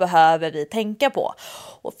diagnosen. Vad behöver vi tänka på?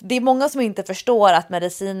 Och det är många som inte förstår att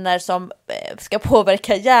mediciner som ska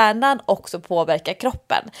påverka hjärnan också påverkar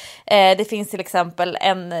kroppen. Det finns till exempel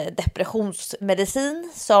en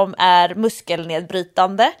depressionsmedicin som är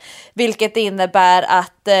muskelnedbrytande, vilket innebär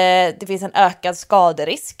att det finns en ökad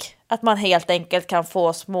skaderisk. Att man helt enkelt kan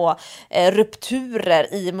få små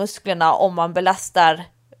rupturer i musklerna om man belastar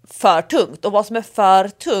för tungt. Och vad som är för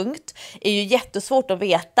tungt är ju jättesvårt att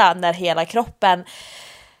veta när hela kroppen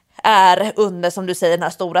är under, som du säger, den här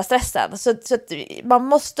stora stressen. Så man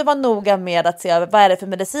måste vara noga med att se över vad är det för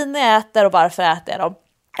mediciner jag äter och varför äter jag dem.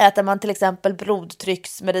 Äter man till exempel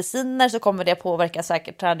blodtrycksmediciner så kommer det påverka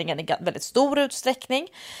säkert träningen i väldigt stor utsträckning.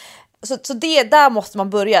 Så där måste man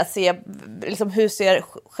börja se liksom, hur ser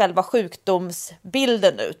själva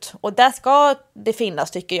sjukdomsbilden ut. Och där ska det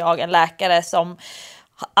finnas, tycker jag, en läkare som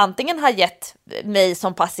antingen har gett mig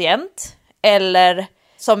som patient, eller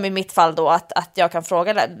som i mitt fall då att jag kan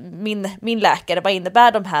fråga min läkare, vad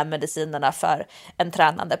innebär de här medicinerna för en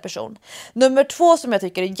tränande person? Nummer 2 som jag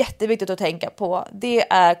tycker är jätteviktigt att tänka på, det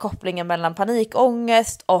är kopplingen mellan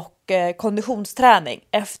panikångest och konditionsträning,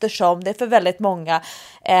 eftersom det för väldigt många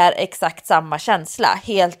är exakt samma känsla.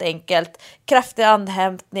 Helt enkelt kraftig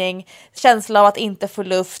andhämtning, känsla av att inte få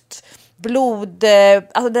luft, blod,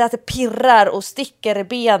 alltså det att det pirrar och sticker i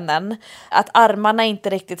benen, att armarna inte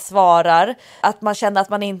riktigt svarar, att man känner att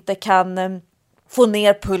man inte kan få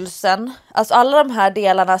ner pulsen. Alltså alla de här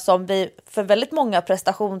delarna som vi för väldigt många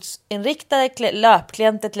prestationsinriktade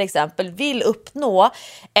löpklienter till exempel vill uppnå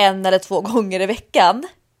 1 eller 2 gånger i veckan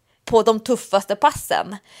på de tuffaste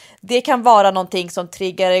passen. Det kan vara någonting som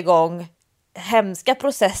triggar igång hemska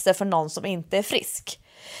processer för någon som inte är frisk.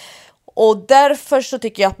 Och därför så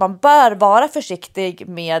tycker jag att man bör vara försiktig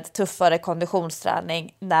med tuffare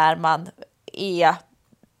konditionsträning när man är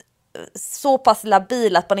så pass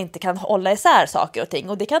labil att man inte kan hålla isär saker och ting.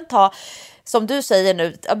 Och det kan ta, som du säger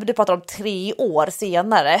nu, du pratar om 3 år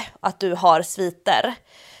senare att du har sviter.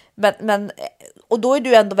 Och då är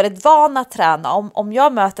du ändå väldigt van att träna. Om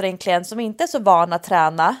jag möter en klient som inte är så van att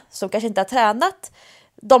träna, som kanske inte har tränat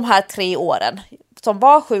de här 3 åren, som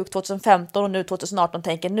var sjuk 2015 och nu 2018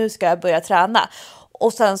 tänker nu ska jag börja träna.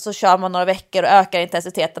 Och sen så kör man några veckor och ökar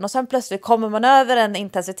intensiteten och sen plötsligt kommer man över en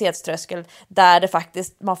intensitetströskel där det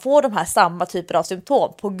faktiskt man får de här samma typer av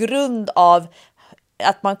symptom på grund av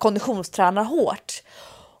att man konditionstränar hårt.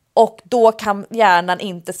 Och då kan hjärnan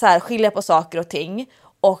inte särskilja på saker och ting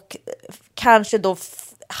och kanske då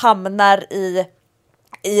hamnar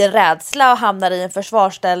i rädsla och hamnar i en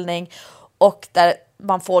försvarsställning och där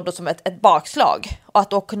man får då som ett bakslag och att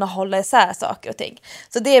då kunna hålla isär saker och ting.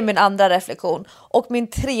 Så det är min andra reflektion. Och min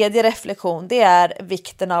tredje reflektion, det är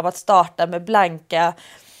vikten av att starta med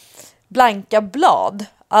blanka blad.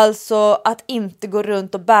 Alltså att inte gå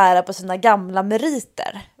runt och bära på sina gamla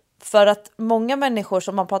meriter. För att många människor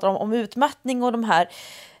som man pratar om utmattning och de här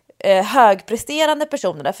högpresterande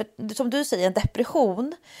personerna, för som du säger, en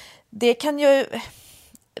depression, det kan ju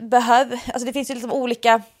alltså det finns ju liksom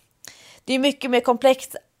olika. Det är mycket mer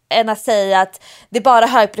komplext än att säga att det är bara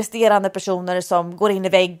högpresterande personer som går in i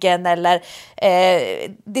väggen eller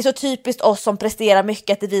det är så typiskt oss som presterar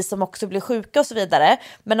mycket att det är vi som också blir sjuka och så vidare.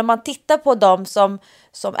 Men om man tittar på dem som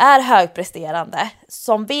är högpresterande,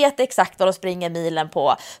 som vet exakt vad de springer milen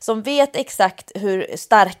på, som vet exakt hur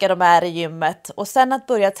starka de är i gymmet och sen att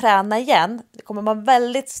börja träna igen, kommer man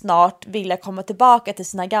väldigt snart vilja komma tillbaka till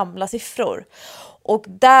sina gamla siffror. Och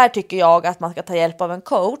där tycker jag att man ska ta hjälp av en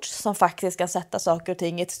coach som faktiskt kan sätta saker och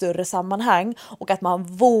ting i ett större sammanhang och att man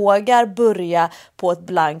vågar börja på ett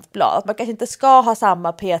blankt blad. Att man kanske inte ska ha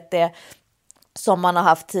samma PT som man har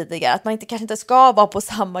haft tidigare. Att man kanske inte ska vara på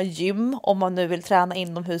samma gym om man nu vill träna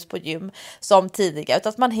inomhus på gym som tidigare. Utan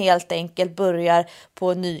att man helt enkelt börjar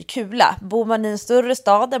på en ny kula. Bor man i en större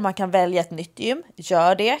stad där man kan välja ett nytt gym,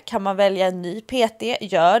 gör det. Kan man välja en ny PT,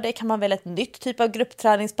 gör det. Kan man välja ett nytt typ av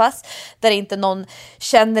gruppträningspass där inte någon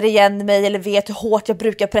känner igen mig eller vet hur hårt jag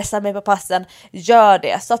brukar pressa mig på passen, gör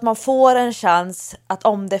det. Så att man får en chans att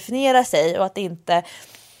omdefiniera sig och att inte,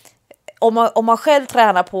 om man själv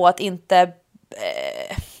tränar på att inte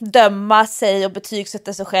döma sig och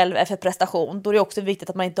betygsätta sig själv efter prestation, då är det också viktigt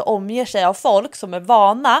att man inte omger sig av folk som är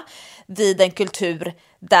vana vid en kultur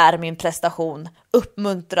där min prestation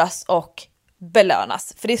uppmuntras och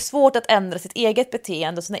belönas. För det är svårt att ändra sitt eget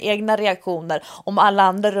beteende och sina egna reaktioner om alla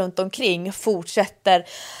andra runt omkring fortsätter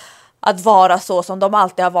att vara så som de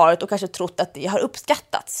alltid har varit och kanske trott att det har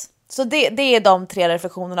uppskattats. Så det är de 3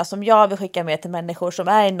 reflektionerna som jag vill skicka med till människor som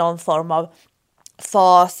är i någon form av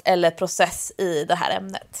fas eller process i det här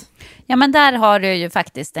ämnet. Ja, men där har du ju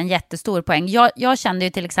faktiskt en jättestor poäng. Jag kände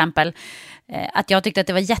ju till exempel att jag tyckte att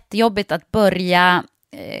det var jättejobbigt att börja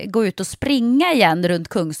gå ut och springa igen runt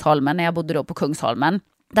Kungsholmen när jag bodde då på Kungsholmen.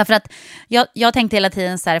 Därför att jag tänkte hela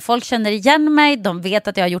tiden så här, folk känner igen mig, de vet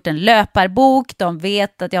att jag har gjort en löparbok, de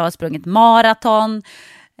vet att jag har sprungit maraton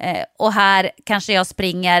och här kanske jag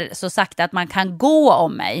springer så sakta att man kan gå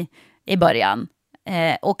om mig i början.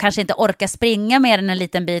 Och kanske inte orkar springa mer än en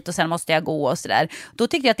liten bit och sen måste jag gå och sådär. Då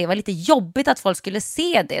tyckte jag att det var lite jobbigt att folk skulle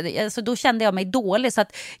se det. Så då kände jag mig dålig, så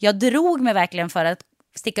att jag drog mig verkligen för att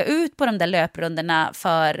sticka ut på de där löprundorna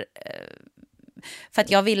för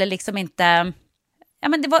att jag ville liksom inte, ja,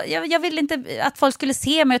 men jag ville inte att folk skulle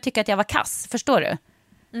se mig och tycka att jag var kass, förstår du?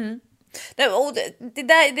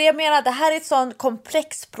 Det jag menar, det här är en sån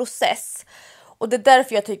komplex process. Och det är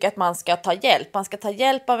därför jag tycker att man ska ta hjälp. Man ska ta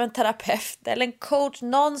hjälp av en terapeut eller en coach.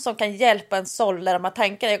 Någon som kan hjälpa en sålla de här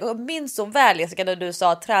tankarna. Jag minns så väl, Jessica, när du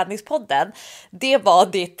sa träningspodden. Det var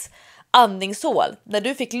ditt andningshål. När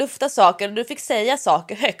du fick lufta saker och du fick säga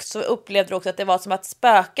saker högt, så upplevde du också att det var som att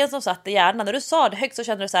spöken som satt i hjärnan. När du sa det högt så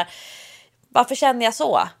kände du så här: varför känner jag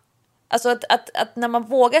så? Alltså att när man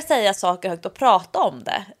vågar säga saker högt och prata om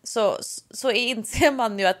det, så inser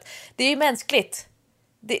man ju att det är ju mänskligt.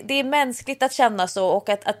 Det är mänskligt att känna så, och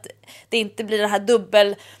att det inte blir den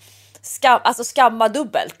här skamma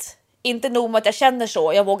dubbelt. Inte nog med att jag känner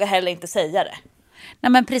så, jag vågar heller inte säga det.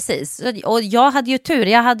 Nej, men precis. Och jag hade ju tur.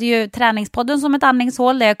 Jag hade ju träningspodden som ett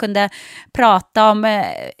andningshål där jag kunde prata om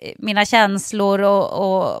mina känslor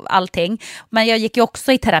och allting. Men jag gick ju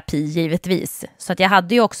också i terapi, givetvis. Så att jag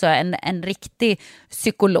hade ju också en riktig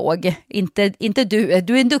psykolog. Inte du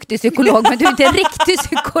är en duktig psykolog, men du är inte en riktig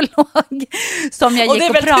psykolog som jag gick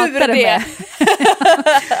och pratade med.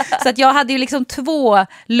 Så att jag hade ju liksom 2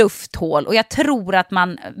 lufthål, och jag tror att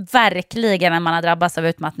man verkligen, när man har drabbats av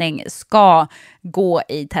utmattning, ska gå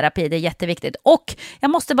i terapi. Det är jätteviktigt. Och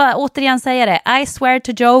jag måste bara återigen säga det. I swear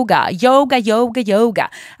to yoga. Yoga.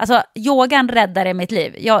 Alltså, yogan räddade mitt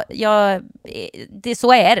liv.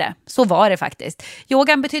 Så är det. Så var det faktiskt.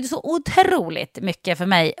 Yogan betydde så otroligt mycket för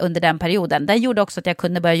mig under den perioden. Den gjorde också att jag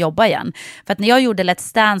kunde börja jobba igen. För att när jag gjorde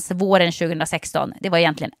Let's Dance våren 2016, det var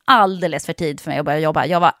egentligen alldeles för tid för mig att börja jobba.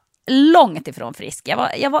 Jag var långt ifrån frisk. Jag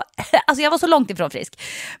var så långt ifrån frisk.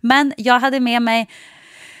 Men jag hade med mig,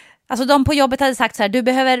 alltså de på jobbet hade sagt så här: du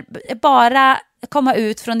behöver bara komma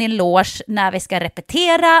ut från din loge när vi ska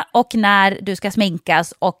repetera och när du ska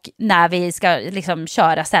sminkas och när vi ska liksom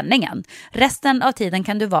köra sändningen. Resten av tiden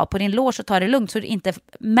kan du vara på din loge och ta det lugnt, så att inte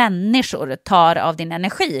människor tar av din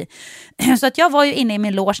energi. Så att jag var ju inne i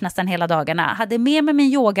min loge nästan hela dagarna. Hade med mig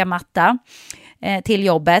min yogamatta till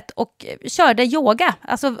jobbet och körde yoga.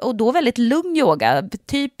 Alltså, och då väldigt lugn yoga,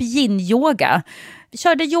 typ yin-yoga.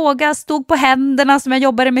 Körde yoga, stod på händerna som jag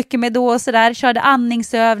jobbade mycket med då och sådär. Körde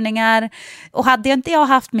andningsövningar. Och hade inte jag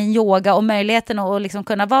haft min yoga och möjligheten att liksom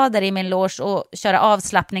kunna vara där i min loge och köra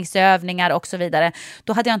avslappningsövningar och så vidare,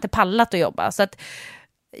 då hade jag inte pallat att jobba. Så att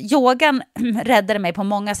yogan räddade mig på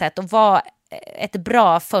många sätt och var ett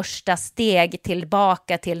bra första steg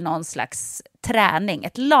tillbaka till någon slags träning.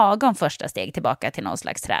 Ett lagom första steg tillbaka till någon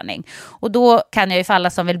slags träning. Och då kan jag ju för alla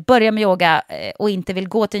som vill börja med yoga och inte vill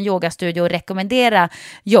gå till en yogastudio rekommendera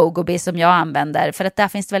Yogobi som jag använder. För att där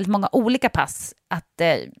finns det väldigt många olika pass att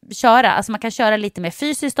köra. Alltså man kan köra lite mer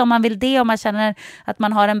fysiskt om man vill det, om man känner att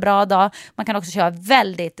man har en bra dag. Man kan också köra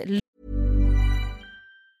väldigt.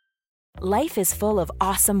 Life is full of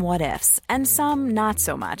awesome what-ifs, and some not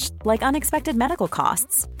so much, like unexpected medical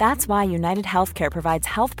costs. That's why United Healthcare provides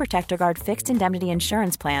Health Protector Guard fixed indemnity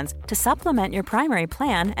insurance plans to supplement your primary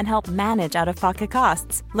plan and help manage out-of-pocket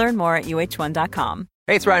costs. Learn more at uh1.com.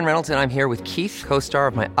 Hey, it's Ryan Reynolds, and I'm here with Keith,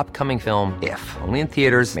 co-star of my upcoming film, If, only in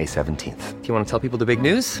theaters May 17th. Do you want to tell people the big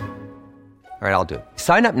news? All right, I'll do it.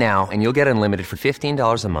 Sign up now and you'll get unlimited for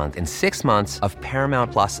 $15 a month and 6 months of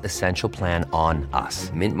Paramount Plus Essential Plan on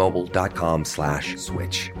us.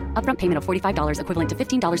 MintMobile.com/switch. Upfront payment of $45 equivalent to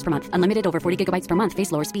 $15 per month. Unlimited over 40 gigabytes per month.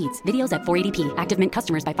 Face lower speeds. Videos at 480p. Active Mint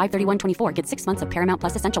customers by 531.24 get 6 months of Paramount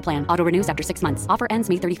Plus Essential Plan. Auto renews after 6 months. Offer ends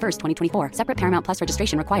May 31st, 2024. Separate Paramount Plus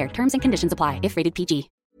registration required. Terms and conditions apply if rated PG.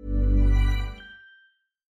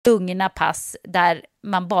 Lugna pass där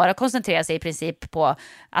man bara koncentrerar sig i princip på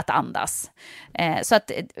att andas. Så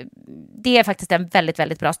att det är faktiskt en väldigt,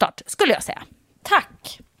 väldigt bra start, skulle jag säga.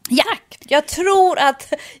 Tack. Ja. Tack.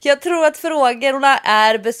 Jag tror att frågorna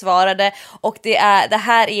är besvarade, och det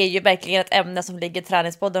här är ju verkligen ett ämne som ligger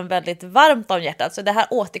Träningspodden väldigt varmt om hjärtat. Så det här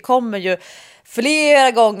återkommer ju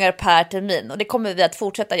flera gånger per termin, och det kommer vi att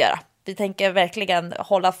fortsätta göra. Vi tänker verkligen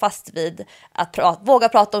hålla fast vid att våga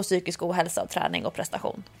prata om psykisk ohälsa och träning och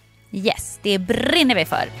prestation. Yes, det brinner vi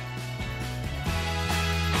för.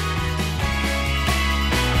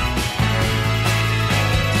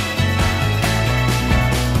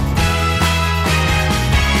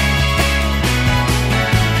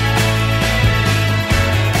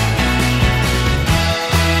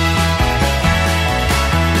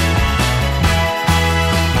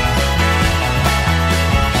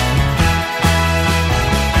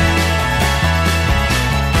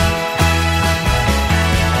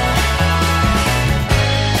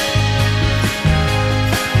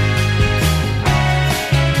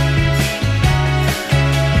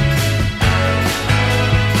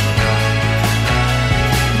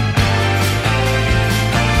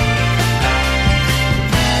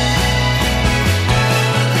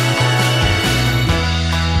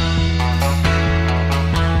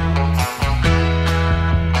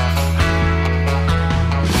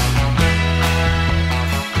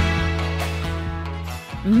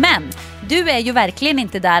 du är ju verkligen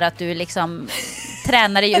inte där att du liksom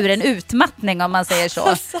tränar dig ur en utmattning, om man säger så.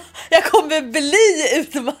 Alltså, jag kommer bli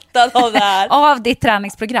utmattad av det här. Av ditt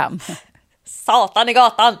träningsprogram. Satan i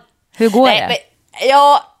gatan. Hur går det? Men,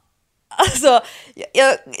 alltså,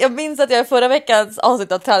 jag minns att jag i förra veckans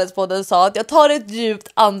avsnitt av Träningspodden sa att jag tar ett djupt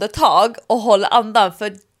andetag och håller andan,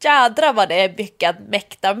 för jädra vad det är mycket att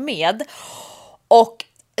mäkta med. Och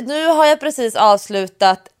nu har jag precis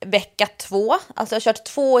avslutat vecka 2. Alltså jag har kört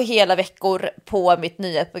 2 hela veckor på mitt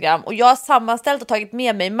nya program. Och jag har sammanställt och tagit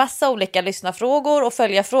med mig massa olika lyssnarfrågor och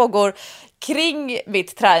följarfrågor kring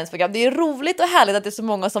mitt träningsprogram. Det är roligt och härligt att det är så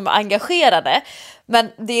många som är engagerade.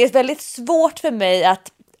 Men det är väldigt svårt för mig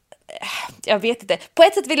att, jag vet inte, på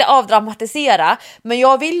ett sätt vill jag avdramatisera, men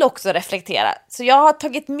jag vill också reflektera. Så jag har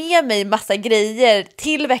tagit med mig massa grejer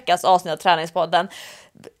till veckans avsnitt av Träningspodden.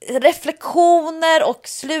 Reflektioner och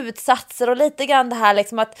slutsatser och lite grann det här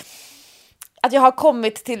liksom att jag har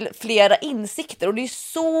kommit till flera insikter, och det är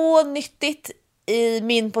så nyttigt i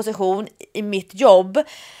min position, i mitt jobb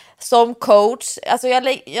som coach. Alltså jag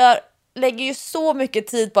lägger ju så mycket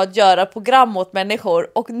tid på att göra program åt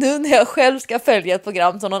människor, och nu när jag själv ska följa ett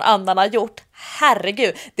program som någon annan har gjort,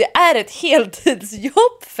 herregud, det är ett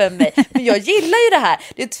heltidsjobb för mig. Men jag gillar ju det här.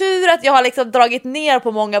 Det är tur att jag har liksom dragit ner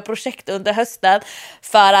på många projekt under hösten,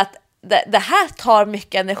 för att det här tar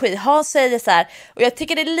mycket energi. Hans säger så här, och jag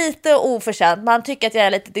tycker det är lite oförtjänt, man tycker att jag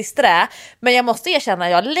är lite disträ, men jag måste erkänna,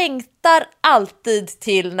 jag längtar alltid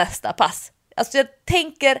till nästa pass. Alltså jag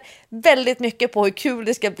tänker väldigt mycket på hur kul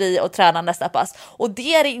det ska bli att träna nästa pass. Och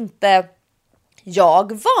det är inte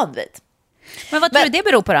jag van vid. Men vad tror du det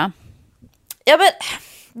beror på då? Ja, men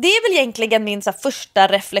det är väl egentligen min så här första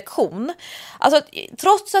reflektion. Alltså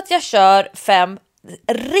trots att jag kör 5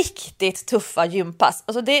 riktigt tuffa gympass.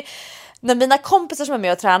 Alltså när mina kompisar som är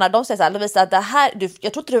med och tränar, de säger så här, Lovisa, det här,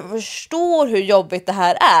 jag tror inte du förstår hur jobbigt det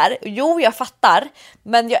här är. Jo, jag fattar,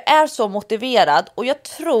 men jag är så motiverad, och jag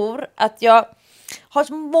tror att jag har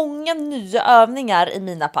så många nya övningar i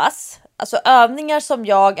mina pass. Alltså övningar som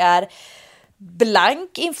jag är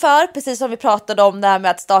blank inför, precis som vi pratade om det här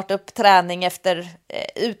med att starta upp träning efter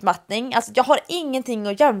utmattning. Alltså jag har ingenting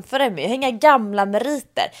att jämföra med, jag har inga gamla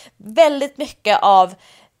meriter. Väldigt mycket av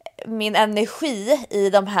min energi i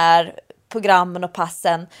de här programmen och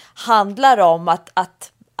passen handlar om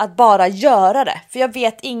att bara göra det. För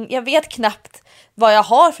jag vet knappt vad jag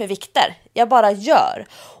har för vikter. Jag bara gör.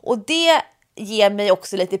 Och det ger mig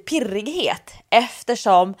också lite pirrighet,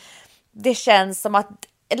 eftersom det känns som att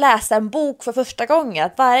läsa en bok för första gången.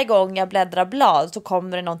 Att varje gång jag bläddrar blad så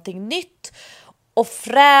kommer det någonting nytt och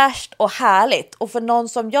fräscht och härligt. Och för någon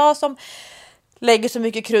som jag som lägger så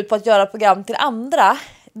mycket krut på att göra program till andra,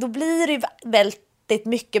 då blir det väldigt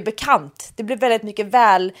mycket bekant. Det blir väldigt mycket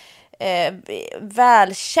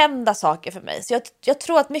välkända saker för mig. Så jag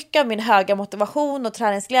tror att mycket av min höga motivation och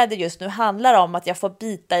träningsglädje just nu handlar om att jag får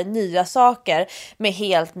bita i nya saker med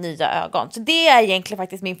helt nya ögon. Så det är egentligen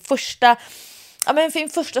faktiskt min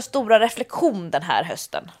första stora reflektion den här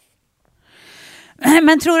hösten.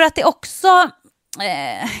 Men tror du att det också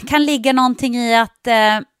kan ligga någonting i att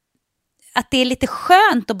det är lite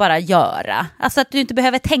skönt att bara göra? Alltså att du inte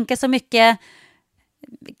behöver tänka så mycket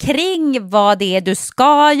kring vad det är du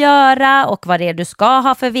ska göra och vad det är du ska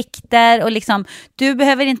ha för vikter, och liksom, du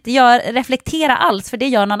behöver inte reflektera alls, för det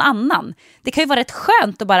gör någon annan. Det kan ju vara rätt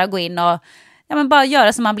skönt att bara gå in och bara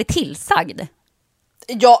göra som man blir tillsagd.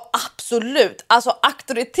 Ja, absolut. Alltså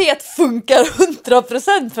auktoritet funkar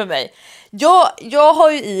 100% för mig. Jag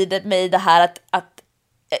har ju i mig det här att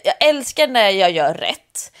jag älskar när jag gör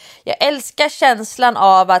rätt. Jag älskar känslan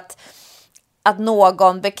av att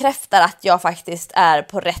någon bekräftar att jag faktiskt är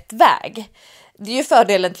på rätt väg. Det är ju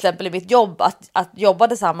fördelen till exempel i mitt jobb att jobba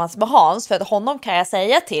tillsammans med Hans, för att honom kan jag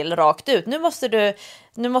säga till rakt ut, nu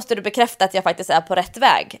måste du bekräfta att jag faktiskt är på rätt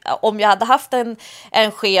väg. Om jag hade haft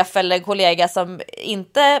en chef eller en kollega som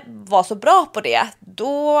inte var så bra på det,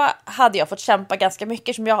 då hade jag fått kämpa ganska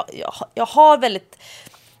mycket. Som jag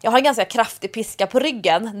har en ganska kraftig piska på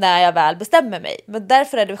ryggen när jag väl bestämmer mig. Men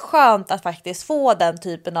därför är det skönt att faktiskt få den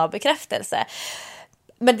typen av bekräftelse.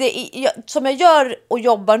 Men som jag gör och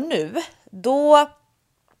jobbar nu, då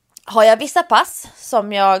har jag vissa pass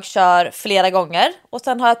som jag kör flera gånger. Och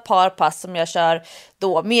sen har jag ett par pass som jag kör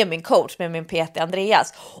då med min coach, med min PT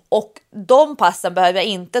Andreas. Och de passen behöver jag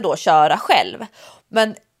inte då köra själv.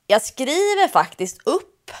 Men jag skriver faktiskt upp.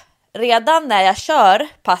 Redan när jag kör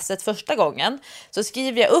passet första gången så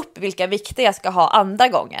skriver jag upp vilka vikter jag ska ha andra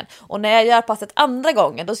gången. Och när jag gör passet andra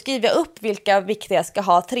gången, då skriver jag upp vilka vikter jag ska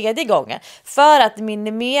ha tredje gången. För att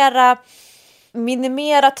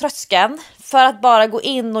minimera tröskeln för att bara gå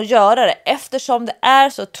in och göra det. Eftersom det är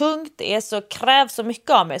så tungt, krävs så mycket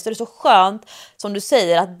av mig, så det är så skönt som du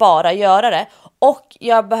säger att bara göra det. Och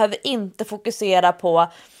jag behöver inte fokusera på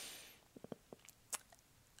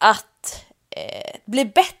att bli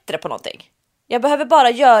bättre på någonting. Jag behöver bara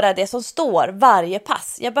göra det som står varje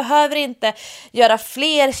pass. Jag behöver inte göra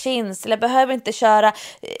fler chins, eller jag behöver inte köra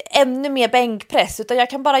ännu mer bänkpress, utan jag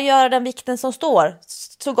kan bara göra den vikten som står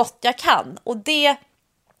så gott jag kan. Och det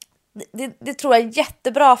tror jag är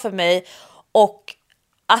jättebra för mig, och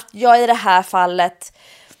att jag i det här fallet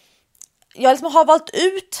jag liksom har valt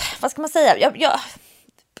ut, vad ska man säga,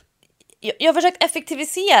 jag har försökt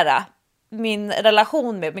effektivisera min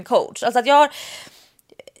relation med min coach. Alltså att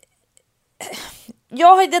jag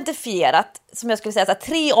har identifierat, som jag skulle säga, så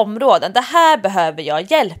 3 områden. Det här behöver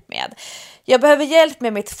jag hjälp med. Jag behöver hjälp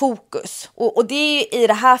med mitt fokus. Och det är i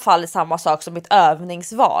det här fallet samma sak som mitt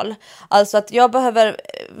övningsval. Alltså att jag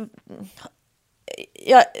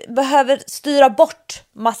behöver styra bort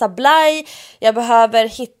massa blaj. Jag behöver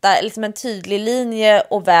hitta liksom en tydlig linje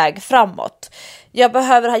och väg framåt. Jag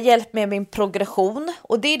behöver ha hjälp med min progression.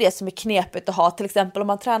 Och det är det som är knepigt att ha, till exempel om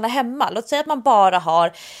man tränar hemma. Låt säga att man bara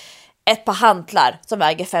har ett par hantlar som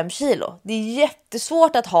väger 5 kilo. Det är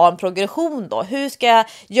jättesvårt att ha en progression då. Hur ska jag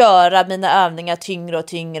göra mina övningar tyngre och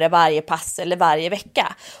tyngre varje pass eller varje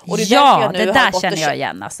vecka? Och det där känner jag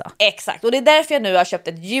igen alltså. Exakt, och det är därför jag nu har köpt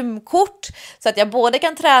ett gymkort, så att jag både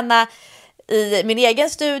kan träna i min egen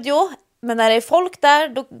studio, men när det är folk där,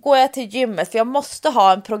 då går jag till gymmet, för jag måste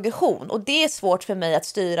ha en progression, och det är svårt för mig att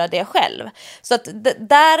styra det själv. Så att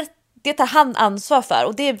det tar han ansvar för,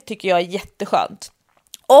 och det tycker jag är jätteskönt.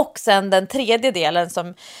 Och sen den tredje delen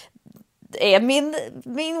som är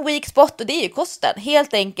min weak spot, och det är ju kosten.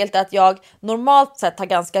 Helt enkelt att jag normalt sett har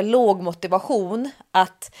ganska låg motivation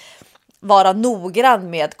att vara noggrann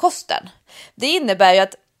med kosten. Det innebär ju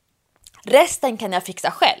att resten kan jag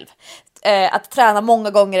fixa själv. Att träna många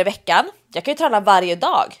gånger i veckan. Jag kan ju träna varje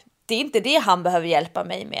dag. Det är inte det han behöver hjälpa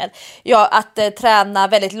mig med. Att träna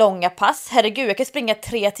väldigt långa pass. Herregud, jag kan springa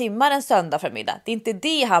 3 timmar en söndag förmiddag. Det är inte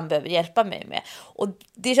det han behöver hjälpa mig med. Och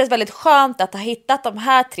det känns väldigt skönt att ha hittat de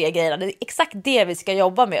här 3 grejerna. Det är exakt det vi ska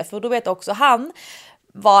jobba med. För då vet också han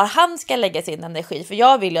var han ska lägga sin energi. För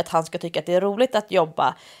jag vill ju att han ska tycka att det är roligt att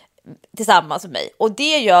jobba tillsammans med mig. Och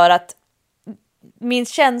det gör att min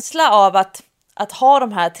känsla av att ha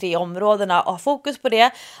de här 3 områdena och ha fokus på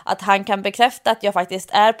det, att han kan bekräfta att jag faktiskt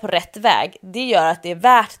är på rätt väg, det gör att det är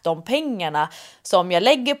värt de pengarna som jag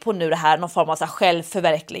lägger på nu, det här någon form av så här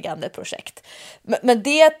självförverkligande projekt. Men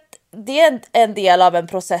det är en del av en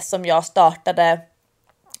process som jag startade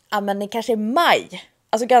kanske i maj,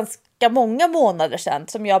 alltså ganska många månader sedan,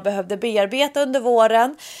 som jag behövde bearbeta under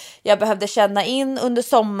våren. Jag behövde känna in under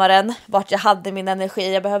sommaren vart jag hade min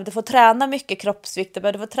energi. Jag behövde få träna mycket kroppsvikt. Jag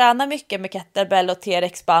behövde få träna mycket med kettlebell och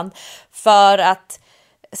TRX-band för att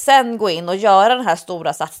sen gå in och göra den här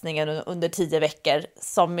stora satsningen under 10 veckor,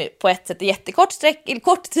 som på ett sätt är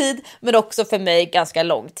kort tid, men också för mig ganska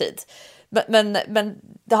lång tid. Men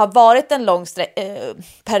det har varit en lång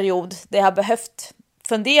period där jag har behövt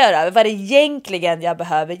fundera över vad det egentligen jag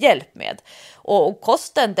behöver hjälp med. Och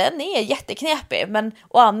kosten, den är jätteknepig. Men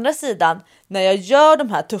å andra sidan, när jag gör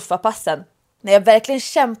de här tuffa passen, när jag verkligen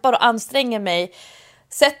kämpar och anstränger mig,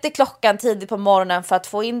 sätter klockan tidigt på morgonen för att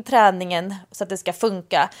få in träningen så att det ska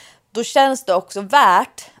funka, då känns det också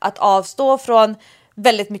värt att avstå från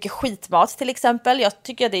väldigt mycket skitmat till exempel. Jag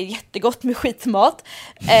tycker att det är jättegott med skitmat.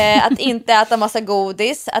 Att inte äta massa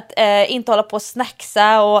godis, att inte hålla på och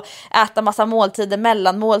snacksa och äta massa måltider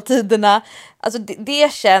mellan måltiderna. Alltså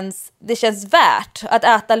det känns värt att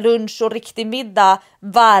äta lunch och riktig middag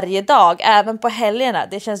varje dag, även på helgerna.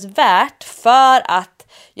 Det känns värt för att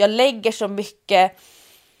jag lägger så mycket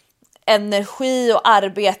energi och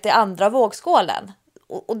arbete i andra vågskålen.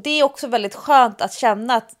 Och det är också väldigt skönt att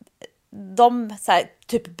känna att de så här,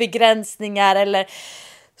 typ begränsningar eller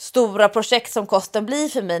stora projekt som kosten blir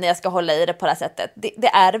för mig när jag ska hålla i det på det här sättet, det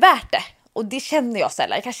är värt det. Och det känner jag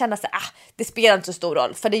sällan. Jag kan känna så det spelar inte så stor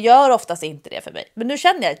roll, för det gör oftast inte det för mig. Men nu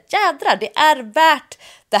känner jag, jädrar, det är värt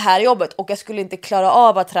det här jobbet, och jag skulle inte klara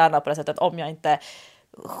av att träna på det sättet om jag inte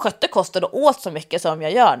skötte kosten och åt så mycket som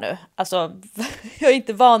jag gör nu. Alltså, jag är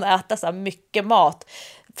inte van att äta så mycket mat,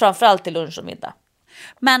 framförallt till lunch och middag.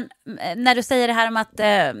 Men när du säger det här om att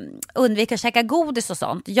undvika att käka godis och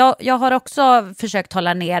sånt. Jag har också försökt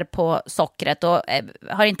hålla ner på sockret och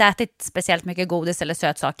har inte ätit speciellt mycket godis eller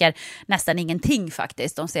sötsaker. Nästan ingenting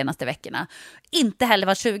faktiskt de senaste veckorna. Inte heller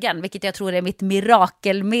varit sugen, vilket jag tror är mitt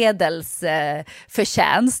mirakelmedels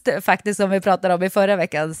förtjänst. Faktiskt, som vi pratade om i förra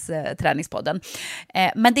veckans träningspodden.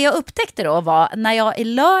 Men det jag upptäckte då var när jag i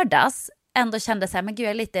lördags ändå kände så här, men gud, jag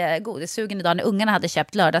är lite godissugen idag när ungarna hade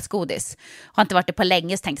köpt lördagsgodis. Har inte varit det på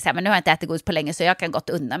länge, så tänkte jag så här, men nu har jag inte ätit godis på länge så jag kan gått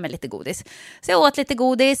undan med lite godis. Så jag åt lite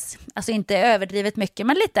godis, alltså inte överdrivet mycket,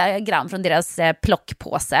 men lite grann från deras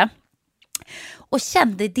plockpåse. Och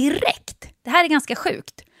kände direkt, det här är ganska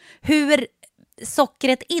sjukt, hur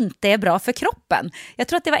sockret inte är bra för kroppen. Jag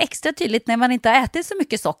tror att det var extra tydligt när man inte har ätit så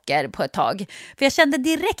mycket socker på ett tag. För jag kände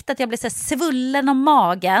direkt att jag blev så svullen om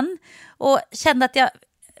magen och kände att jag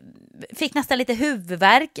fick nästan lite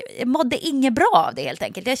huvudvärk. Jag mådde inget bra av det helt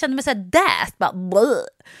enkelt. Jag kände mig så här däst, bara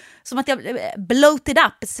som att jag bloated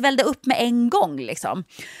up, svällde upp med en gång liksom.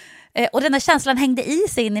 Och den här känslan hängde i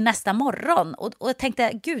sig in i nästa morgon. Och jag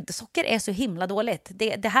tänkte, gud, socker är så himla dåligt.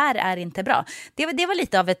 Det här är inte bra. Det var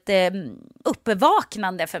lite av ett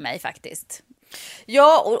uppvaknande för mig faktiskt.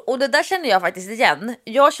 Ja, och det där känner jag faktiskt igen.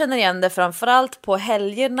 Jag känner igen det framförallt på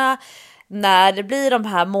helgerna när det blir de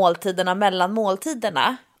här måltiderna mellan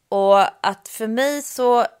måltiderna. Och att för mig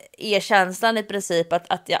så är känslan i princip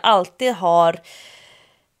att jag alltid har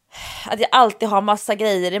massa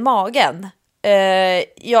grejer i magen.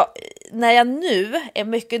 När jag nu är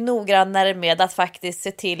mycket noggrannare med att faktiskt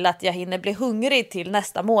se till att jag hinner bli hungrig till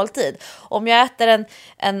nästa måltid. Om jag äter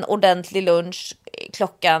en ordentlig lunch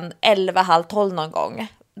klockan 11, halv 12 någon gång,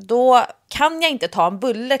 då kan jag inte ta en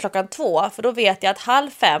bulle klockan 2, för då vet jag att halv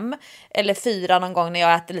 5 eller 4 någon gång när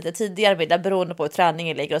jag äter lite tidigare middag, beroende på hur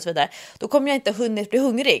träningen ligger och så vidare, då kommer jag inte hunnit bli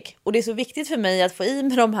hungrig. Och det är så viktigt för mig att få i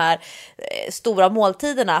mig de här stora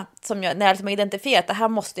måltiderna som när jag liksom har identifierat, det här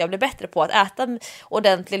måste jag bli bättre på, att äta en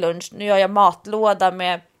ordentlig lunch. Nu gör jag matlåda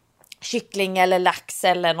med kyckling eller lax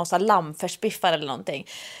eller någon sån lammfärsbiffar eller någonting.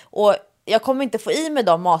 Och jag kommer inte få i mig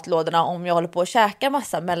de matlådorna om jag håller på att käka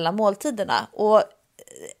massa mellan måltiderna. Och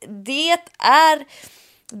det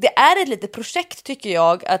är ett litet projekt tycker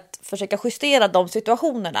jag, att försöka justera de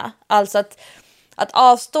situationerna. Alltså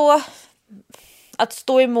att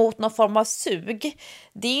stå emot någon form av sug.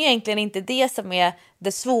 Det är egentligen inte det som är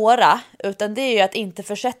det svåra, utan det är ju att inte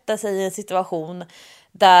försätta sig i en situation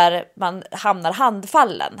där man hamnar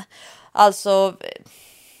handfallen. Alltså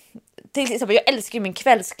till exempel, jag älskar ju min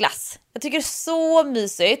kvällsglass. Jag tycker det är så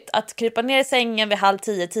mysigt att krypa ner i sängen vid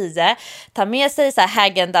 9:30, ta med sig så här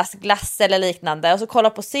Häagen-Dazs glass eller liknande och så kolla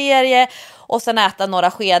på serie och sen äta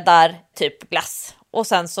några skedar typ glass och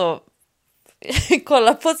sen så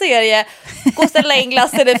kolla på serie, gå och ställa in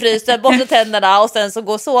glassen i frysen, borsta tänderna och sen så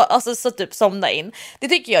gå så typ somna in. Det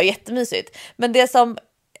tycker jag är jättemysigt. Men det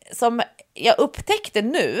som jag upptäckte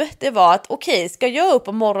nu, det var att okej, ska jag upp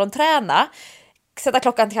och morgonträna, sätta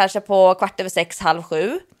klockan kanske på 6:15, halv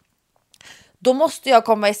 7, då måste jag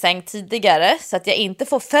komma i säng tidigare så att jag inte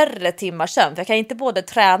får färre timmar sömn. För jag kan inte både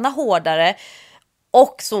träna hårdare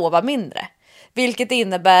och sova mindre. Vilket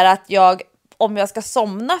innebär att om jag ska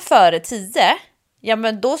somna före 10, ja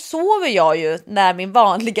men då sover jag ju när min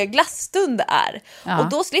vanliga glassstund är. Ja. Och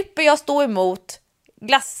då slipper jag stå emot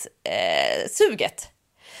glassuget.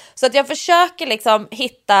 Så att jag försöker liksom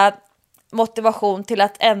hitta motivation till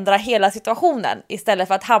att ändra hela situationen istället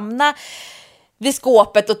för att hamna vid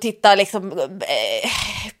skåpet och titta liksom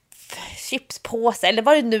chipspåse eller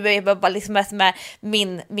vad det nu är, liksom är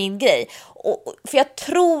min grej. För jag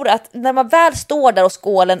tror att när man väl står där och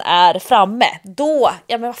skålen är framme, då,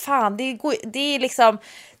 ja men vad fan, det är liksom,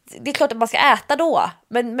 det är klart att man ska äta då,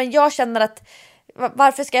 men jag känner att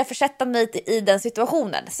varför ska jag försätta mig i den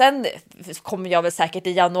situationen? Sen kommer jag väl säkert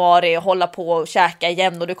i januari hålla på och käka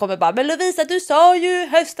igen och du kommer bara, men Lovisa, du sa ju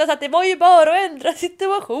höstas att det var ju bara att ändra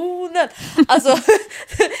situationen. Alltså,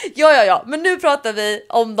 ja. Men nu pratar vi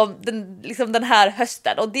om den här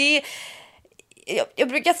hösten och det, jag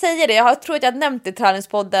brukar säga det, jag tror att jag nämnt i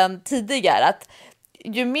träningspodden tidigare, att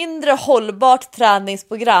ju mindre hållbart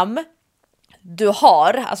träningsprogram du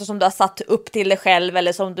har, alltså som du har satt upp till dig själv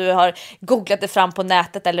eller som du har googlat det fram på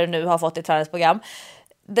nätet eller nu har fått i träningsprogram,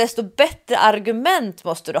 desto bättre argument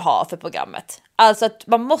måste du ha för programmet. Alltså att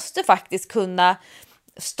man måste faktiskt kunna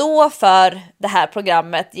stå för det här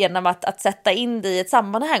programmet genom att sätta in det i ett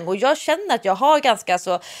sammanhang. Och jag känner att jag har ganska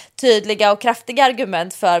så tydliga och kraftiga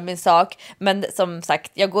argument för min sak, men som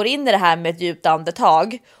sagt, jag går in i det här med ett djupt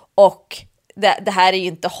andetag och det här är ju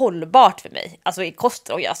inte hållbart för mig. Alltså i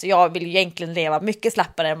kosten, alltså jag vill ju egentligen leva mycket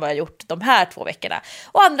slappare än vad jag gjort de här 2 veckorna.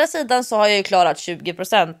 Å andra sidan så har jag ju klarat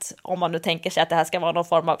 20%, om man nu tänker sig att det här ska vara någon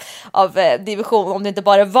form av division, om det inte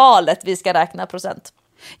bara är valet vi ska räkna procent.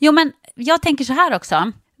 Jo, men jag tänker så här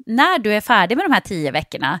också. När du är färdig med de här 10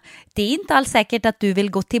 veckorna, det är inte alls säkert att du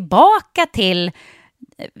vill gå tillbaka till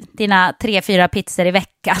dina 3-4 pizzor i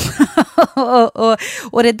veckan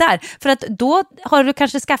och det där. För att då har du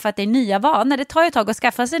kanske skaffat dig nya vanor. Det tar ju ett tag att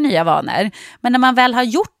skaffa sig nya vanor. Men när man väl har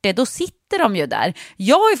gjort det, då sitter de ju där.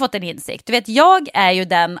 Jag har ju fått en insikt. Du vet, jag är ju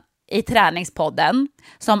den i träningspodden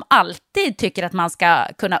som alltid tycker att man ska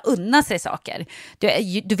kunna unna sig saker.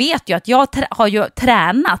 Du vet ju att jag har ju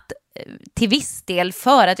tränat till viss del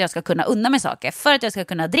för att jag ska kunna unna mig saker, för att jag ska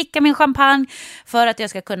kunna dricka min champagne, för att jag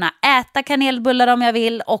ska kunna äta kanelbullar om jag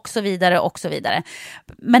vill och så vidare och så vidare.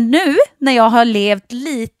 Men nu när jag har levt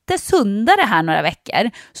lite sundare här några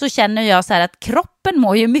veckor så känner jag så här att kroppen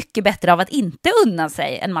mår ju mycket bättre av att inte unna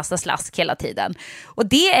sig en massa slask hela tiden. Och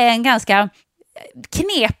det är en ganska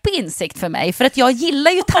knepig insikt för mig, för att jag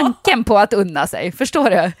gillar ju tanken på att unna sig, förstår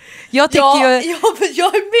du? Jag tycker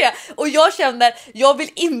jag är med, och jag känner, jag vill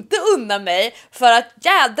inte unna mig för att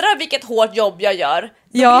jädra vilket hårt jobb jag gör.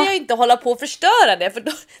 Då vill jag inte hålla på och förstöra det, för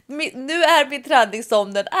då, nu är min träning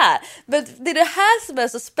som den är. Men det är det här som är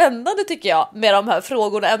så spännande tycker jag med de här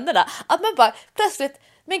frågorna och ämnena, att man bara plötsligt,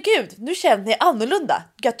 men gud, nu känner jag annorlunda.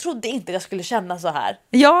 Jag trodde inte jag skulle känna så här.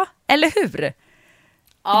 Ja, eller hur?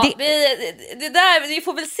 Ja, det där, vi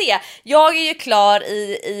får väl se. Jag är ju klar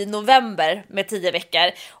i november med 10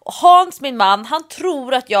 veckor. Och Hans, min man, han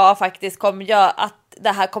tror att jag faktiskt kommer göra att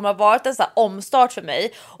det här kommer att vara en sån här omstart för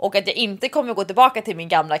mig och att jag inte kommer gå tillbaka till min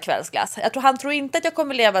gamla kvällsklass. Han tror inte att jag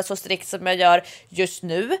kommer leva så strikt som jag gör just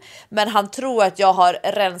nu, men han tror att jag har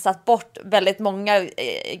rensat bort väldigt många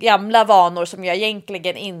gamla vanor som jag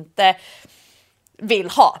egentligen inte vill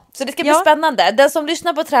ha. Så det ska bli spännande. Den som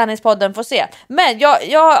lyssnar på träningspodden får se. Men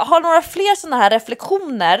jag har några fler såna här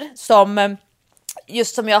reflektioner som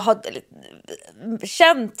jag har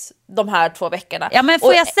känt de här 2 veckorna. Ja, men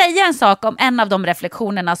får jag säga en sak om en av de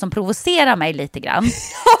reflektionerna som provocerar mig lite grann?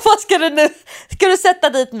 Vad ska du nu? Ska du sätta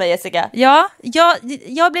dit mig, Jessica? Ja,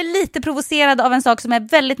 jag blir lite provocerad av en sak som är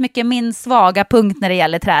väldigt mycket min svaga punkt när det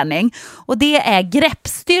gäller träning. Och det är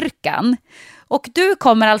greppstyrkan. Och du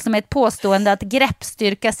kommer alltså med ett påstående att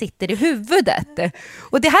greppstyrka sitter i huvudet.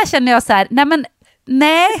 Och det här känner jag så här,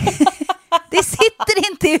 nej, det sitter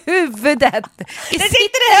inte i huvudet. Det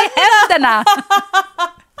sitter i händerna.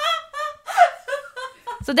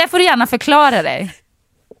 Så det får du gärna förklara dig.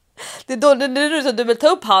 Det är då du vill ta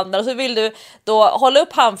upp handen och så vill du då hålla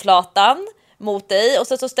upp handflatan mot dig och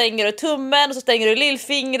så stänger du tummen och så stänger du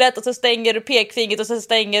lillfingret och så stänger du pekfingret och så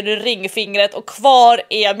stänger du ringfingret och kvar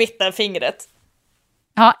är mittenfingret.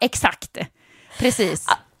 Ja, exakt. Precis.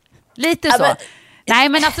 Lite så. Nej,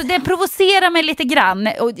 men alltså det provocerar mig lite grann.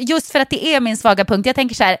 Och just för att det är min svaga punkt. Jag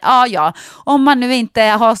tänker så här, om man nu inte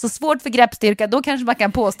har så svårt för greppstyrka, då kanske man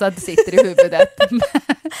kan påstå att det sitter i huvudet.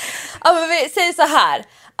 Ja, men vi säger så här.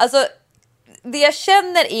 Alltså, det jag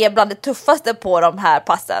känner är bland det tuffaste på de här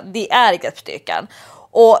passen, det är greppstyrkan.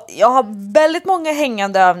 Och jag har väldigt många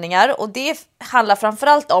hängande övningar och det handlar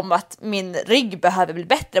framförallt om att min rygg behöver bli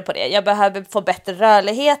bättre på det. Jag behöver få bättre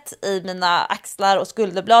rörlighet i mina axlar och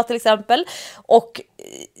skulderblad till exempel. Och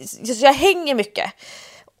så jag hänger mycket.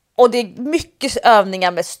 Och det är mycket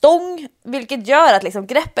övningar med stång, vilket gör att liksom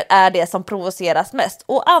greppet är det som provoceras mest.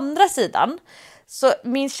 Å andra sidan, så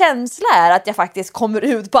min känsla är att jag faktiskt kommer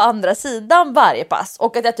ut på andra sidan varje pass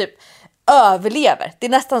och att jag typ överlever. Det är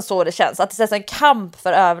nästan så det känns, att det är en kamp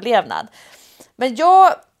för överlevnad. Men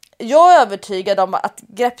jag är övertygad om att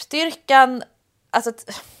greppstyrkan, alltså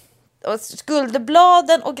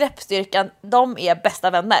skulderbladen och greppstyrkan, de är bästa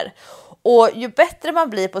vänner. Och ju bättre man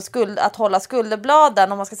blir på att hålla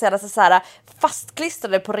skulderbladen, om man ska säga det så här,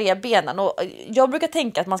 fastklistrade på revbenen, och jag brukar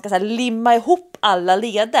tänka att man ska så här limma ihop alla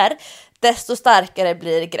leder, desto starkare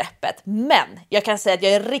blir greppet. Men jag kan säga att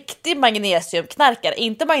jag är riktig magnesiumknarkare,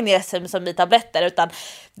 inte magnesium som i tabletter, utan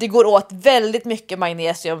det går åt väldigt mycket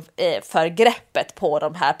magnesium för greppet på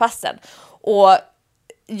de här passen. Och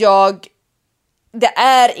det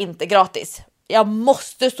är inte gratis. Jag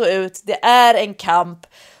måste stå ut, det är en kamp.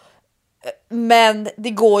 Men det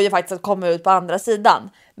går ju faktiskt att komma ut på andra sidan.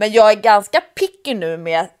 Men jag är ganska picky nu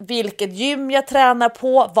med vilket gym jag tränar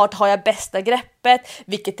på, vart har jag bästa greppet,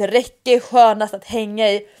 vilket räcker skönast att hänga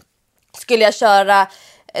i. Skulle jag köra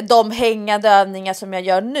de hängande övningar som jag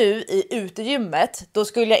gör nu i utegymmet, då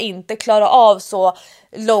skulle jag inte klara av så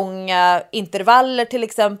långa intervaller till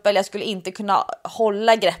exempel. Jag skulle inte kunna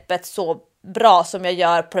hålla greppet så bra som jag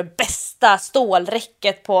gör på det bästa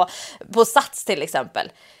stålräcket på sats till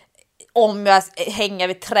exempel. Om jag hänger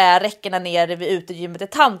vid träräckena nere vid utegymmet i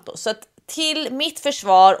Tanto. Så att till mitt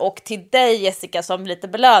försvar och till dig, Jessica, som lite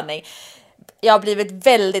belöning, jag har blivit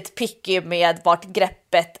väldigt picky med vart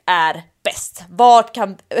greppet är bäst. Vart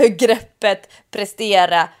kan greppet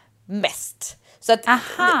prestera mest? Så att,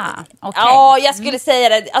 Aha, okej. ja, jag skulle säga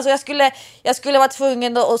det. Alltså jag skulle vara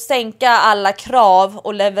tvungen att sänka alla krav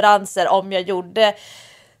och leveranser om jag gjorde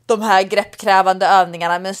de här greppkrävande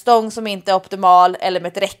övningarna med en stång som inte är optimal eller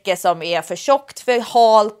med ett räcke som är för tjockt, för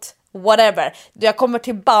halt, whatever. Jag kommer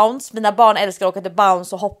till bounce, mina barn älskar att åka till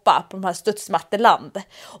bounce och hoppa på de här studsmatteland.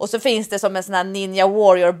 Och så finns det som en sån här Ninja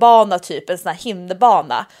Warrior bana, typ en sån här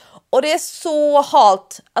hinderbana. Och det är så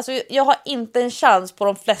halt. Alltså jag har inte en chans på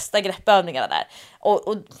de flesta greppövningarna där.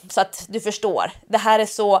 Och så att du förstår, det här är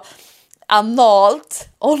så analt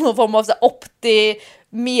och någon form av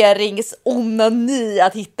optimeringsonani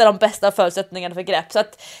att hitta de bästa förutsättningarna för grepp. Så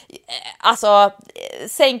att alltså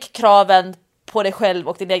sänk kraven på dig själv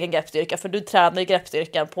och din egen greppstyrka, för du tränar ju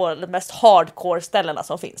greppstyrkan på de mest hardcore ställena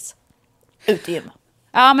som finns ute i gym.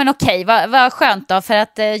 Ja, men okej, vad skönt då, för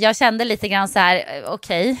att jag kände lite grann så här,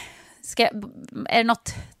 okej, är det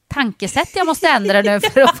något tankesätt jag måste ändra nu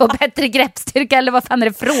för att få bättre greppstyrka, eller vad fan är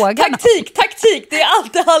det frågan om? Taktik, det är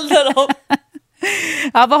allt det handlar om.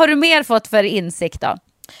 Ja, vad har du mer fått för insikt då?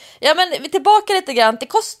 Ja, men vi tillbaka lite grann till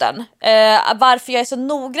kosten. Varför jag är så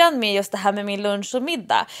noggrann med just det här med min lunch och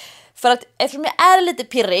middag. För att eftersom jag är lite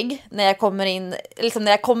pirrig när jag kommer in, liksom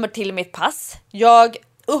när jag kommer till mitt pass. Jag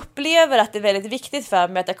upplever att det är väldigt viktigt för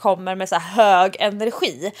mig att jag kommer med så här hög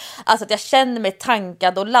energi. Alltså att jag känner mig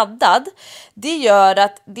tankad och laddad. Det gör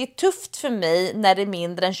att det är tufft för mig när det är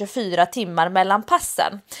mindre än 24 timmar mellan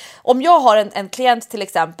passen. Om jag har en klient till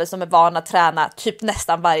exempel som är van att träna typ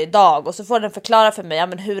nästan varje dag, och så får den förklara för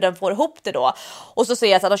mig hur den får ihop det då. Och så ser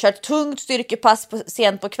jag att de har kört tungt styrkepass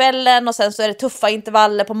sent på kvällen, och sen så är det tuffa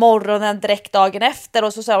intervaller på morgonen direkt dagen efter,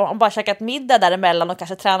 och så har de bara käkat middag däremellan och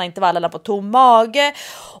kanske tränar intervallerna på tom mage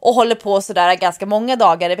och håller på sådär ganska många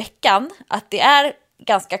dagar i veckan, att det är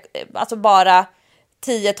ganska, alltså bara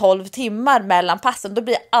 10-12 timmar mellan passen. Då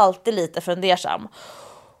blir jag alltid lite fundersam.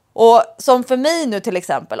 Och som för mig nu till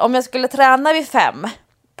exempel, om jag skulle träna vid 5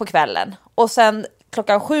 på kvällen och sen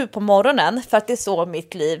klockan 7 på morgonen, för att det är så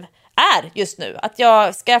mitt liv är just nu, att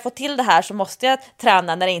ska jag få till det här så måste jag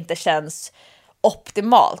träna när det inte känns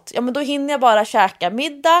optimalt. Ja, men då hinner jag bara käka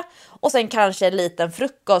middag och sen kanske en liten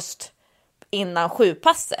frukost innan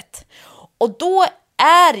 7-passet. Och då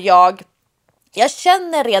är jag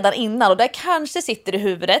känner redan innan, och det kanske sitter i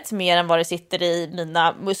huvudet mer än vad det sitter i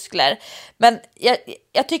mina muskler. Men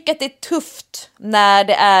jag tycker att det är tufft när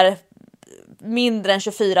det är mindre än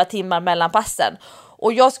 24 timmar mellan passen.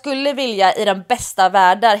 Och jag skulle vilja i den bästa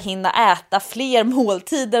världar hinna äta fler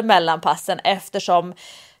måltider mellan passen, eftersom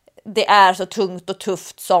det är så tungt och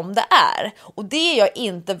tufft som det är. Och det är jag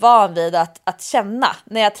inte van vid att känna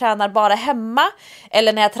när jag tränar bara hemma,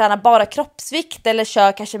 eller när jag tränar bara kroppsvikt eller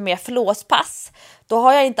kör kanske mer flåspass. Då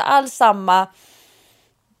har jag inte alls samma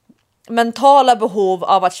mentala behov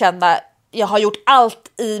av att känna jag har gjort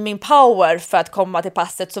allt i min power för att komma till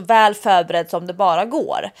passet så väl förberedd som det bara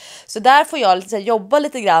går. Så där får jag jobba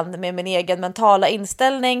lite grann med min egen mentala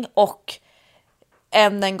inställning och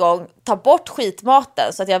än en gång ta bort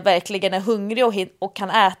skitmaten så att jag verkligen är hungrig och kan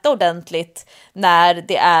äta ordentligt när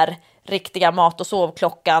det är riktiga mat- och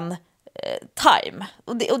sovklockan time.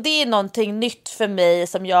 Och det är någonting nytt för mig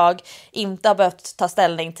som jag inte har behövt ta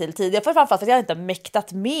ställning till tidigare, för framförallt för att jag inte har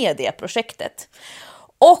mäktat med det projektet.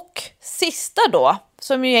 Och sista då,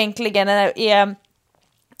 som ju egentligen är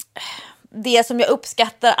det som jag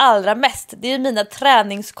uppskattar allra mest, det är mina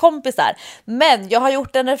träningskompisar. Men jag har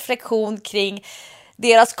gjort en reflektion kring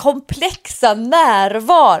deras komplexa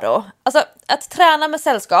närvaro. Alltså att träna med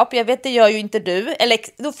sällskap, jag vet det gör ju inte du, eller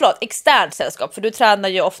externt sällskap, för du tränar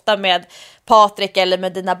ju ofta med Patrik eller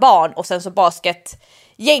med dina barn och sen så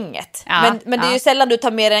basketgänget. Ja, men det är ju sällan du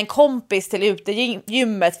tar med en kompis till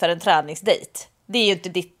utegymmet för en träningsdate. Det är ju inte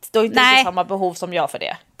du har inte så samma behov som jag för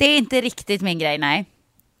det. Det är inte riktigt min grej, nej.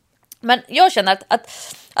 Men jag känner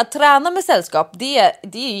att träna med sällskap, det är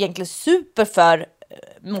egentligen super för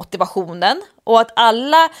motivationen, och att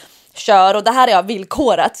alla kör, och det här är jag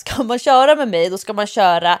villkorat, ska man köra med mig då ska man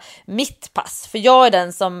köra mitt pass, för jag är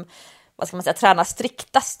den som, vad ska man säga, tränar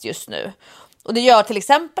striktast just nu. Och det gör till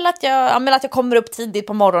exempel att jag kommer upp tidigt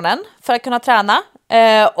på morgonen för att kunna träna,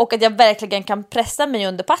 och att jag verkligen kan pressa mig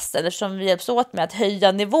under passen, eftersom vi hjälps åt med att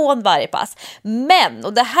höja nivån varje pass. Men,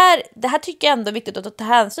 och det här tycker jag ändå är viktigt att ta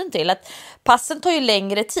hänsyn till, att passen tar ju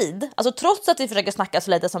längre tid, alltså trots att vi försöker snacka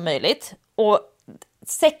så lite som möjligt, och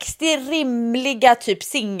 60 rimliga typ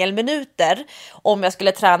singelminuter om jag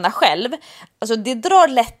skulle träna själv. Alltså det drar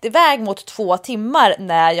lätt iväg mot 2 timmar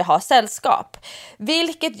när jag har sällskap.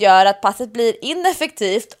 Vilket gör att passet blir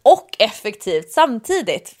ineffektivt och effektivt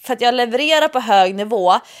samtidigt. För att jag levererar på hög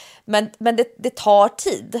nivå, men det tar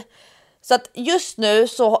tid. Så att just nu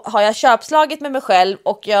så har jag köpslagit med mig själv,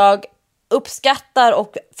 och jag uppskattar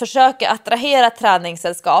och försöker attrahera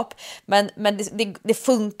träningssällskap, men det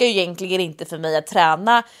funkar ju egentligen inte för mig att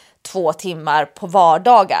träna 2 timmar på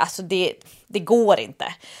vardagar. Alltså det går inte.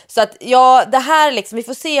 Så att det här liksom, vi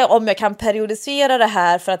får se om jag kan periodisera det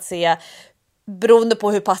här för att se, beroende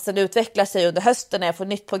på hur passen utvecklar sig under hösten när jag får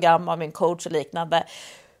nytt program av min coach och liknande,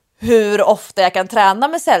 hur ofta jag kan träna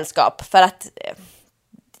med sällskap. För att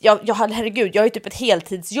herregud, jag har ju typ ett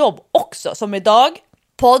heltidsjobb också, som idag.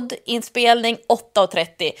 Poddinspelning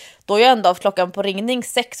 8:30. Då är jag ändå av klockan på ringning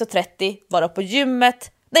 6:30, vara på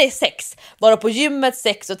gymmet. Nej, 6. Vara på gymmet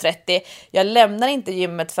 6:30. Jag lämnar inte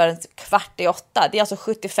gymmet förrän 7:45. Det är alltså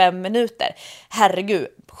 75 minuter. Herregud,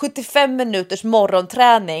 75 minuters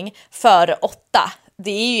morgonträning före 8.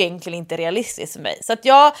 Det är ju egentligen inte realistiskt för mig. Så att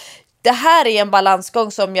det här är en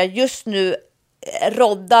balansgång som jag just nu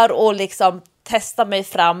roddar och liksom testar mig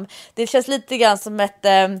fram. Det känns lite grann som ett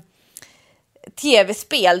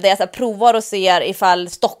tv-spel där jag så här provar och ser ifall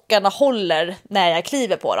stockarna håller när jag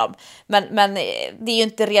kliver på dem. Men det är ju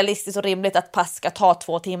inte realistiskt och rimligt att pass ska ta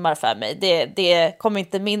 2 timmar för mig. Det kommer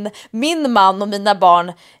inte min man och mina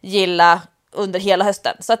barn gilla under hela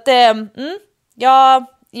hösten. Så att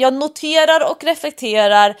jag noterar och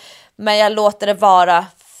reflekterar, men jag låter det vara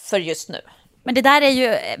för just nu. Men det där är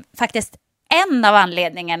ju faktiskt en av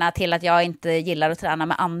anledningarna till att jag inte gillar att träna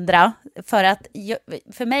med andra.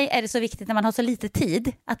 För mig är det så viktigt när man har så lite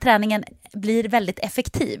tid att träningen blir väldigt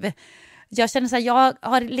effektiv. Jag känner så här, jag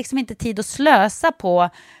har liksom inte tid att slösa på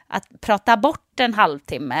att prata bort en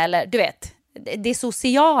halvtimme. Eller du vet, det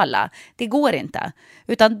sociala, det går inte.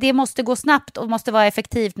 Utan det måste gå snabbt och måste vara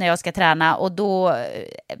effektivt när jag ska träna. Och då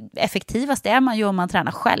effektivast är man ju om man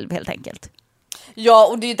tränar själv helt enkelt. Ja,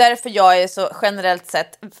 och det är därför jag är så generellt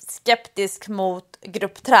sett skeptisk mot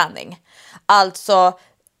gruppträning. Alltså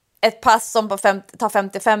ett pass som tar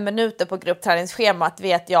 55 minuter på gruppträningsschemat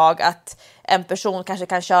vet jag att en person kanske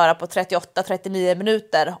kan köra på 38-39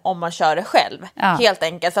 minuter om man kör det själv. Ja. Helt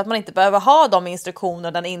enkelt för att man inte behöver ha de instruktioner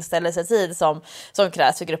och den inställelsetid som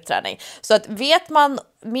krävs för gruppträning. Så att vet man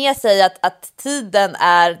med sig att tiden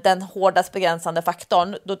är den hårdast begränsande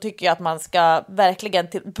faktorn, då tycker jag att man ska verkligen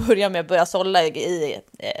börja sålla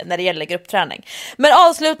när det gäller gruppträning. Men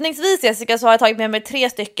avslutningsvis, Jessica, så har jag tagit med mig 3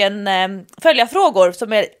 stycken följarfrågor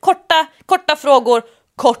som är korta frågor,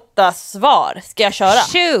 korta svar. Ska jag köra?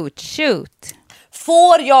 Shoot!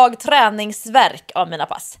 Får jag träningsvärk av mina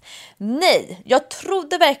pass? Nej, jag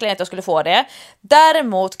trodde verkligen att jag skulle få det.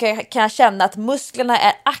 Däremot kan jag känna att musklerna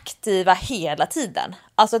är aktiva hela tiden.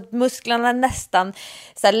 Alltså att musklerna nästan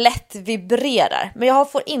så här lätt vibrerar. Men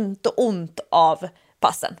jag får inte ont av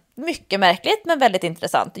passen. Mycket märkligt men väldigt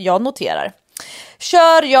intressant. Jag noterar.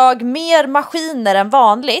 Kör jag mer maskiner än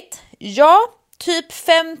vanligt? Ja. Typ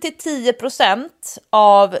 5-10%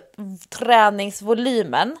 av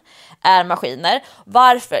träningsvolymen är maskiner.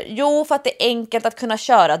 Varför? Jo, för att det är enkelt att kunna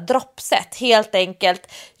köra droppset. Helt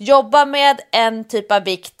enkelt jobba med en typ av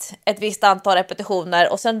vikt, ett visst antal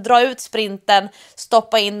repetitioner och sen dra ut sprinten,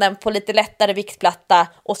 stoppa in den på lite lättare viktplatta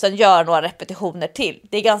och sen göra några repetitioner till.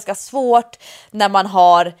 Det är ganska svårt när man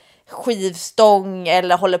har skivstång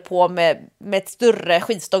eller håller på med ett större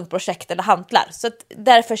skivstångprojekt eller hantlar. Så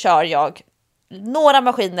därför kör jag några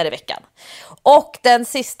maskiner i veckan. Och den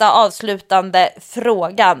sista avslutande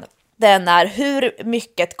frågan, den är: hur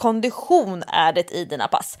mycket kondition är det i dina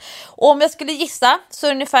pass? Och om jag skulle gissa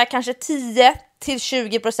så ungefär kanske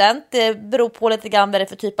 10-20%. Det beror på lite grann vad det är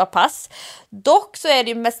för typ av pass. Dock så är det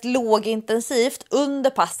ju mest lågintensivt under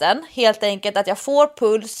passen. Helt enkelt att jag får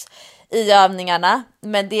puls i övningarna,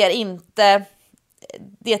 men det är inte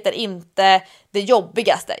det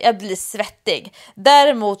jobbigaste. Jag blir svettig.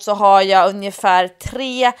 Däremot så har jag ungefär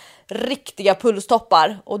 3 riktiga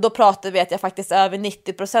pulstoppar. Och då pratar vi att jag faktiskt är över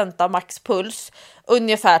 90% av maxpuls.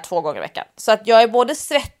 Ungefär 2 gånger i veckan. Så att jag är både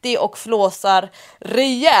svettig och flåsar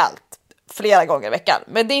rejält flera gånger i veckan.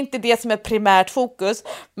 Men det är inte det som är primärt fokus.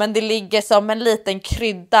 Men det ligger som en liten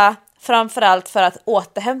krydda. Framförallt för att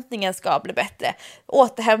återhämtningen ska bli bättre.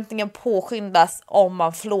 Återhämtningen påskyndas om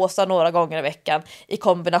man flåsar några gånger i veckan i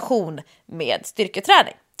kombination med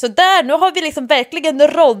styrketräning. Så nu har vi liksom verkligen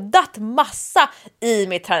roddat massa i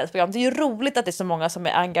mitt träningsprogram. Det är ju roligt att det är så många som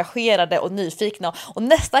är engagerade och nyfikna. Och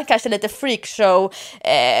nästan kanske lite freakshow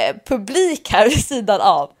publik här vid sidan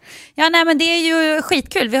av. Ja, nej, men det är ju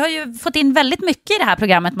skitkul. Vi har ju fått in väldigt mycket i det här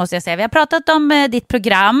programmet, måste jag säga. Vi har pratat om ditt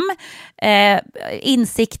program,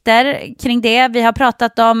 insikter kring det. Vi har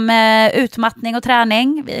pratat om utmattning och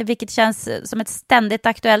träning, vilket känns som ett ständigt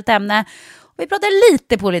aktuellt ämne. Och vi pratar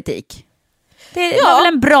lite politik. Det var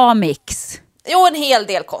väl en bra mix. Jo, en hel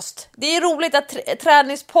del kost. Det är roligt att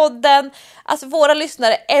träningspodden, alltså våra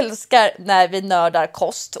lyssnare älskar när vi nördar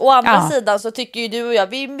kost. Å andra sidan så tycker ju du och jag,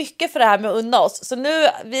 vi är mycket för det här med att unna oss. Så nu,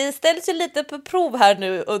 vi ställs ju lite på prov här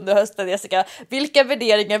nu under hösten, Jessica, vilka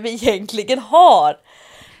värderingar vi egentligen har.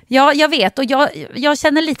 Ja, jag vet, och jag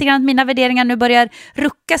känner lite grann att mina värderingar nu börjar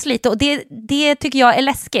ruckas lite, och det tycker jag är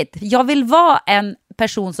läskigt. Jag vill vara en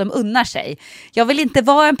person som unnar sig. Jag vill inte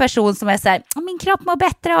vara en person som är så här, min kropp mår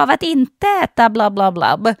bättre av att inte äta bla bla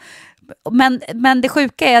bla. Men det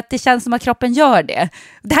sjuka är att det känns som att kroppen gör det.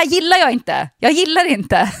 Det här gillar jag inte. Jag gillar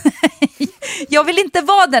inte. Jag vill inte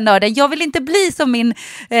vara den nörden. Jag vill inte bli som min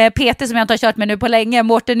PT som jag inte har kört med nu på länge,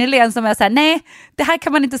 Mårten Nylén, som är så här, nej, det här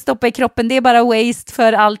kan man inte stoppa i kroppen. Det är bara waste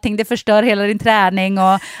för allting. Det förstör hela din träning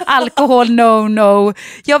och alkohol, no.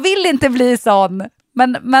 Jag vill inte bli sån.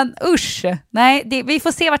 Men usch, nej, vi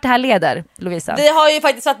får se vart det här leder, Lovisa. Vi har ju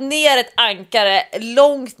faktiskt satt ner ett ankare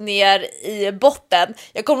långt ner i botten.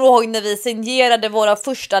 Jag kommer ihåg när vi signerade våra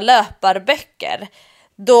första löparböcker.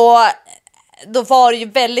 Då var det ju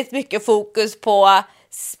väldigt mycket fokus på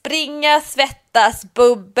springa, svettas,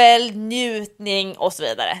 bubbel, njutning och så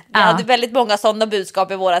vidare. Vi hade väldigt många sådana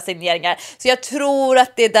budskap i våra signeringar. Så jag tror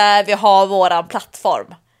att det är där vi har våran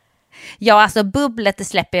plattform. Ja, alltså bubblet det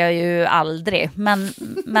släpper jag ju aldrig.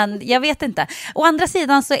 Men jag vet inte. Å andra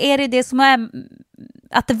sidan så är det som är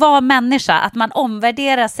att vara människa. Att man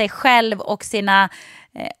omvärderar sig själv och sina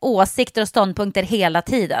åsikter och ståndpunkter hela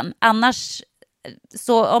tiden. Annars,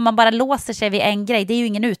 så om man bara låser sig vid en grej, det är ju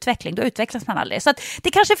ingen utveckling. Då utvecklas man aldrig. Så att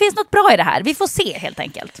det kanske finns något bra i det här. Vi får se helt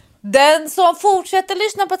enkelt. Den som fortsätter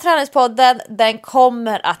lyssna på Träningspodden, den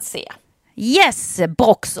kommer att se. Yes,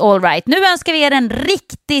 box, all right. Nu önskar vi er en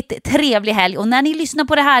riktigt trevlig helg. Och när ni lyssnar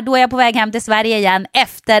på det här, då är jag på väg hem till Sverige igen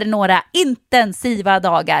efter några intensiva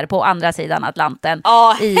dagar på andra sidan Atlanten.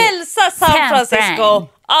 Hälsa San Francisco!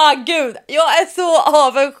 Gud, jag är så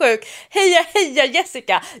avundsjuk. Heja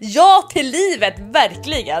Jessica. Ja till livet,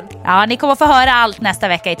 verkligen. Ja, ni kommer få höra allt nästa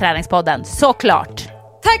vecka i Träningspodden, såklart.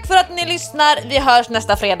 Tack för att ni lyssnar. Vi hörs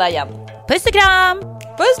nästa fredag igen. Puss och kram.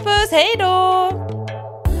 Puss, hej då.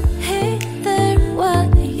 Hey there,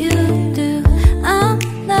 what you do? I'm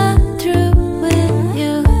not through with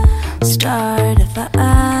you. Start a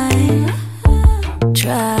fight,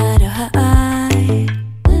 try to hide.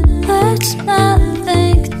 Let's not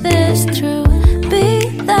think this through. Be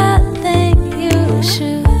that thing you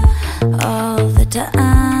should all the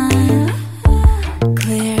time.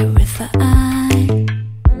 Clear refined.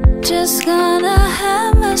 Just gonna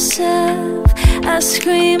have myself. I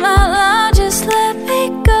scream out loud, just let me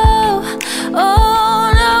go.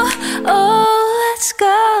 Oh no, oh let's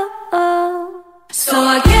go. So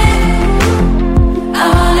I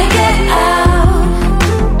wanna get out.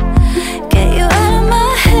 Get you out of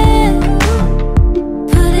my head.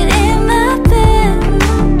 Put it in my bed.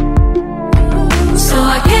 So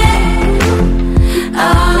I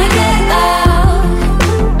wanna get out.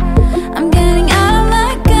 I'm getting out of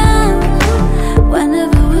my gun.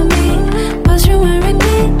 Whenever we meet, push through and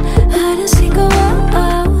repeat. Hide and seek,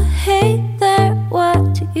 oh, hey there,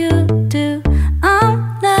 what you do?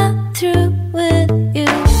 I'm not through with you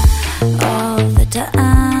all the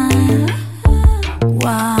time.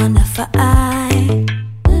 Wanna fight?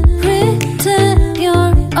 Pretend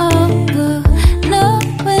you're all blue. Know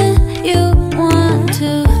when you want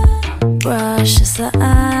to brush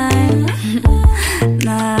aside.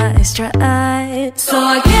 Nice try. So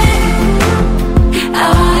I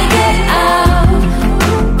wanna get out.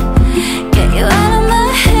 Get you out of my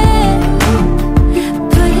head.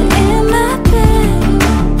 Put it in my bed.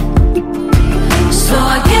 So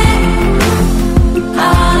I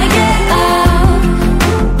wanna get out.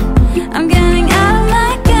 I'm getting out of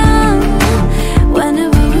my gun.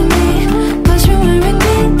 Whenever we meet, push through and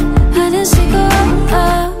repeat. Hide and seek,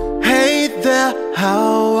 oh. Hey there,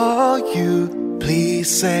 how are you? Please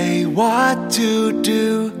say what to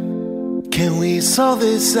do. Can we solve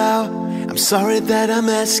this out? I'm sorry that I'm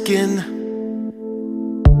asking.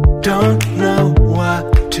 Don't know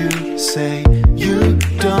what to say. You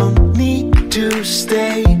don't need to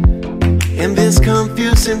stay in this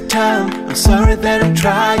confusing time. I'm sorry that I'm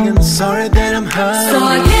trying. Sorry that I'm hurting. So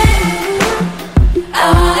I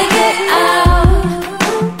wanna get out.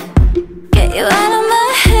 Get you out of my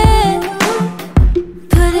head.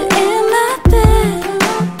 Put it in my bed.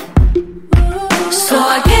 So I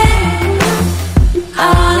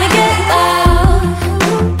wanna get out.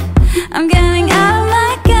 I'm getting out of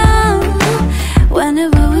my gun.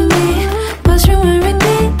 Whenever we meet, push through and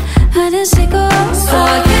repeat. Hide and seek, oh. So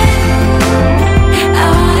I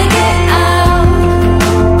wanna get out.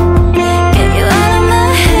 Get you out of my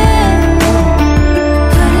head.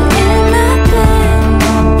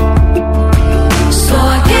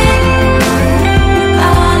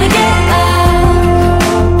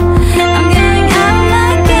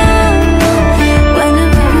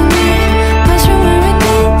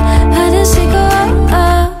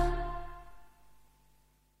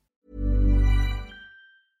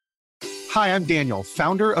 Hi, I'm Daniel,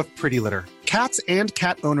 founder of Pretty Litter. Cats and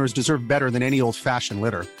cat owners deserve better than any old-fashioned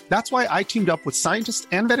litter. That's why I teamed up with scientists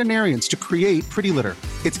and veterinarians to create Pretty Litter.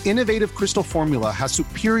 Its innovative crystal formula has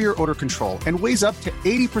superior odor control and weighs up to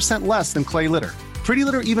 80% less than clay litter. Pretty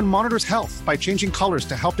Litter even monitors health by changing colors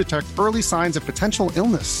to help detect early signs of potential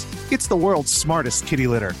illness. It's the world's smartest kitty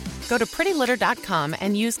litter. Go to prettylitter.com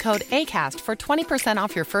and use code ACAST for 20%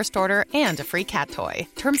 off your first order and a free cat toy.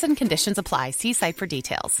 Terms and conditions apply. See site for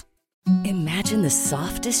details. Imagine the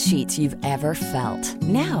softest sheets you've ever felt.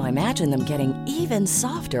 Now imagine them getting even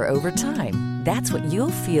softer over time. That's what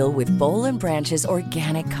you'll feel with Boll & Branch's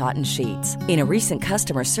organic cotton sheets. In a recent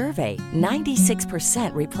customer survey,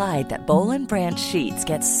 96% replied that Boll & Branch sheets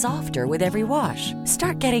get softer with every wash.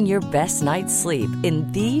 Start getting your best night's sleep in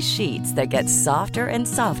these sheets that get softer and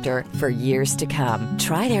softer for years to come.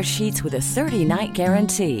 Try their sheets with a 30-night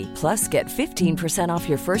guarantee. Plus, get 15% off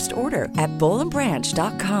your first order at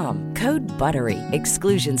bollandbranch.com. Code BUTTERY.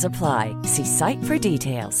 Exclusions apply. See site for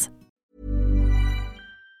details.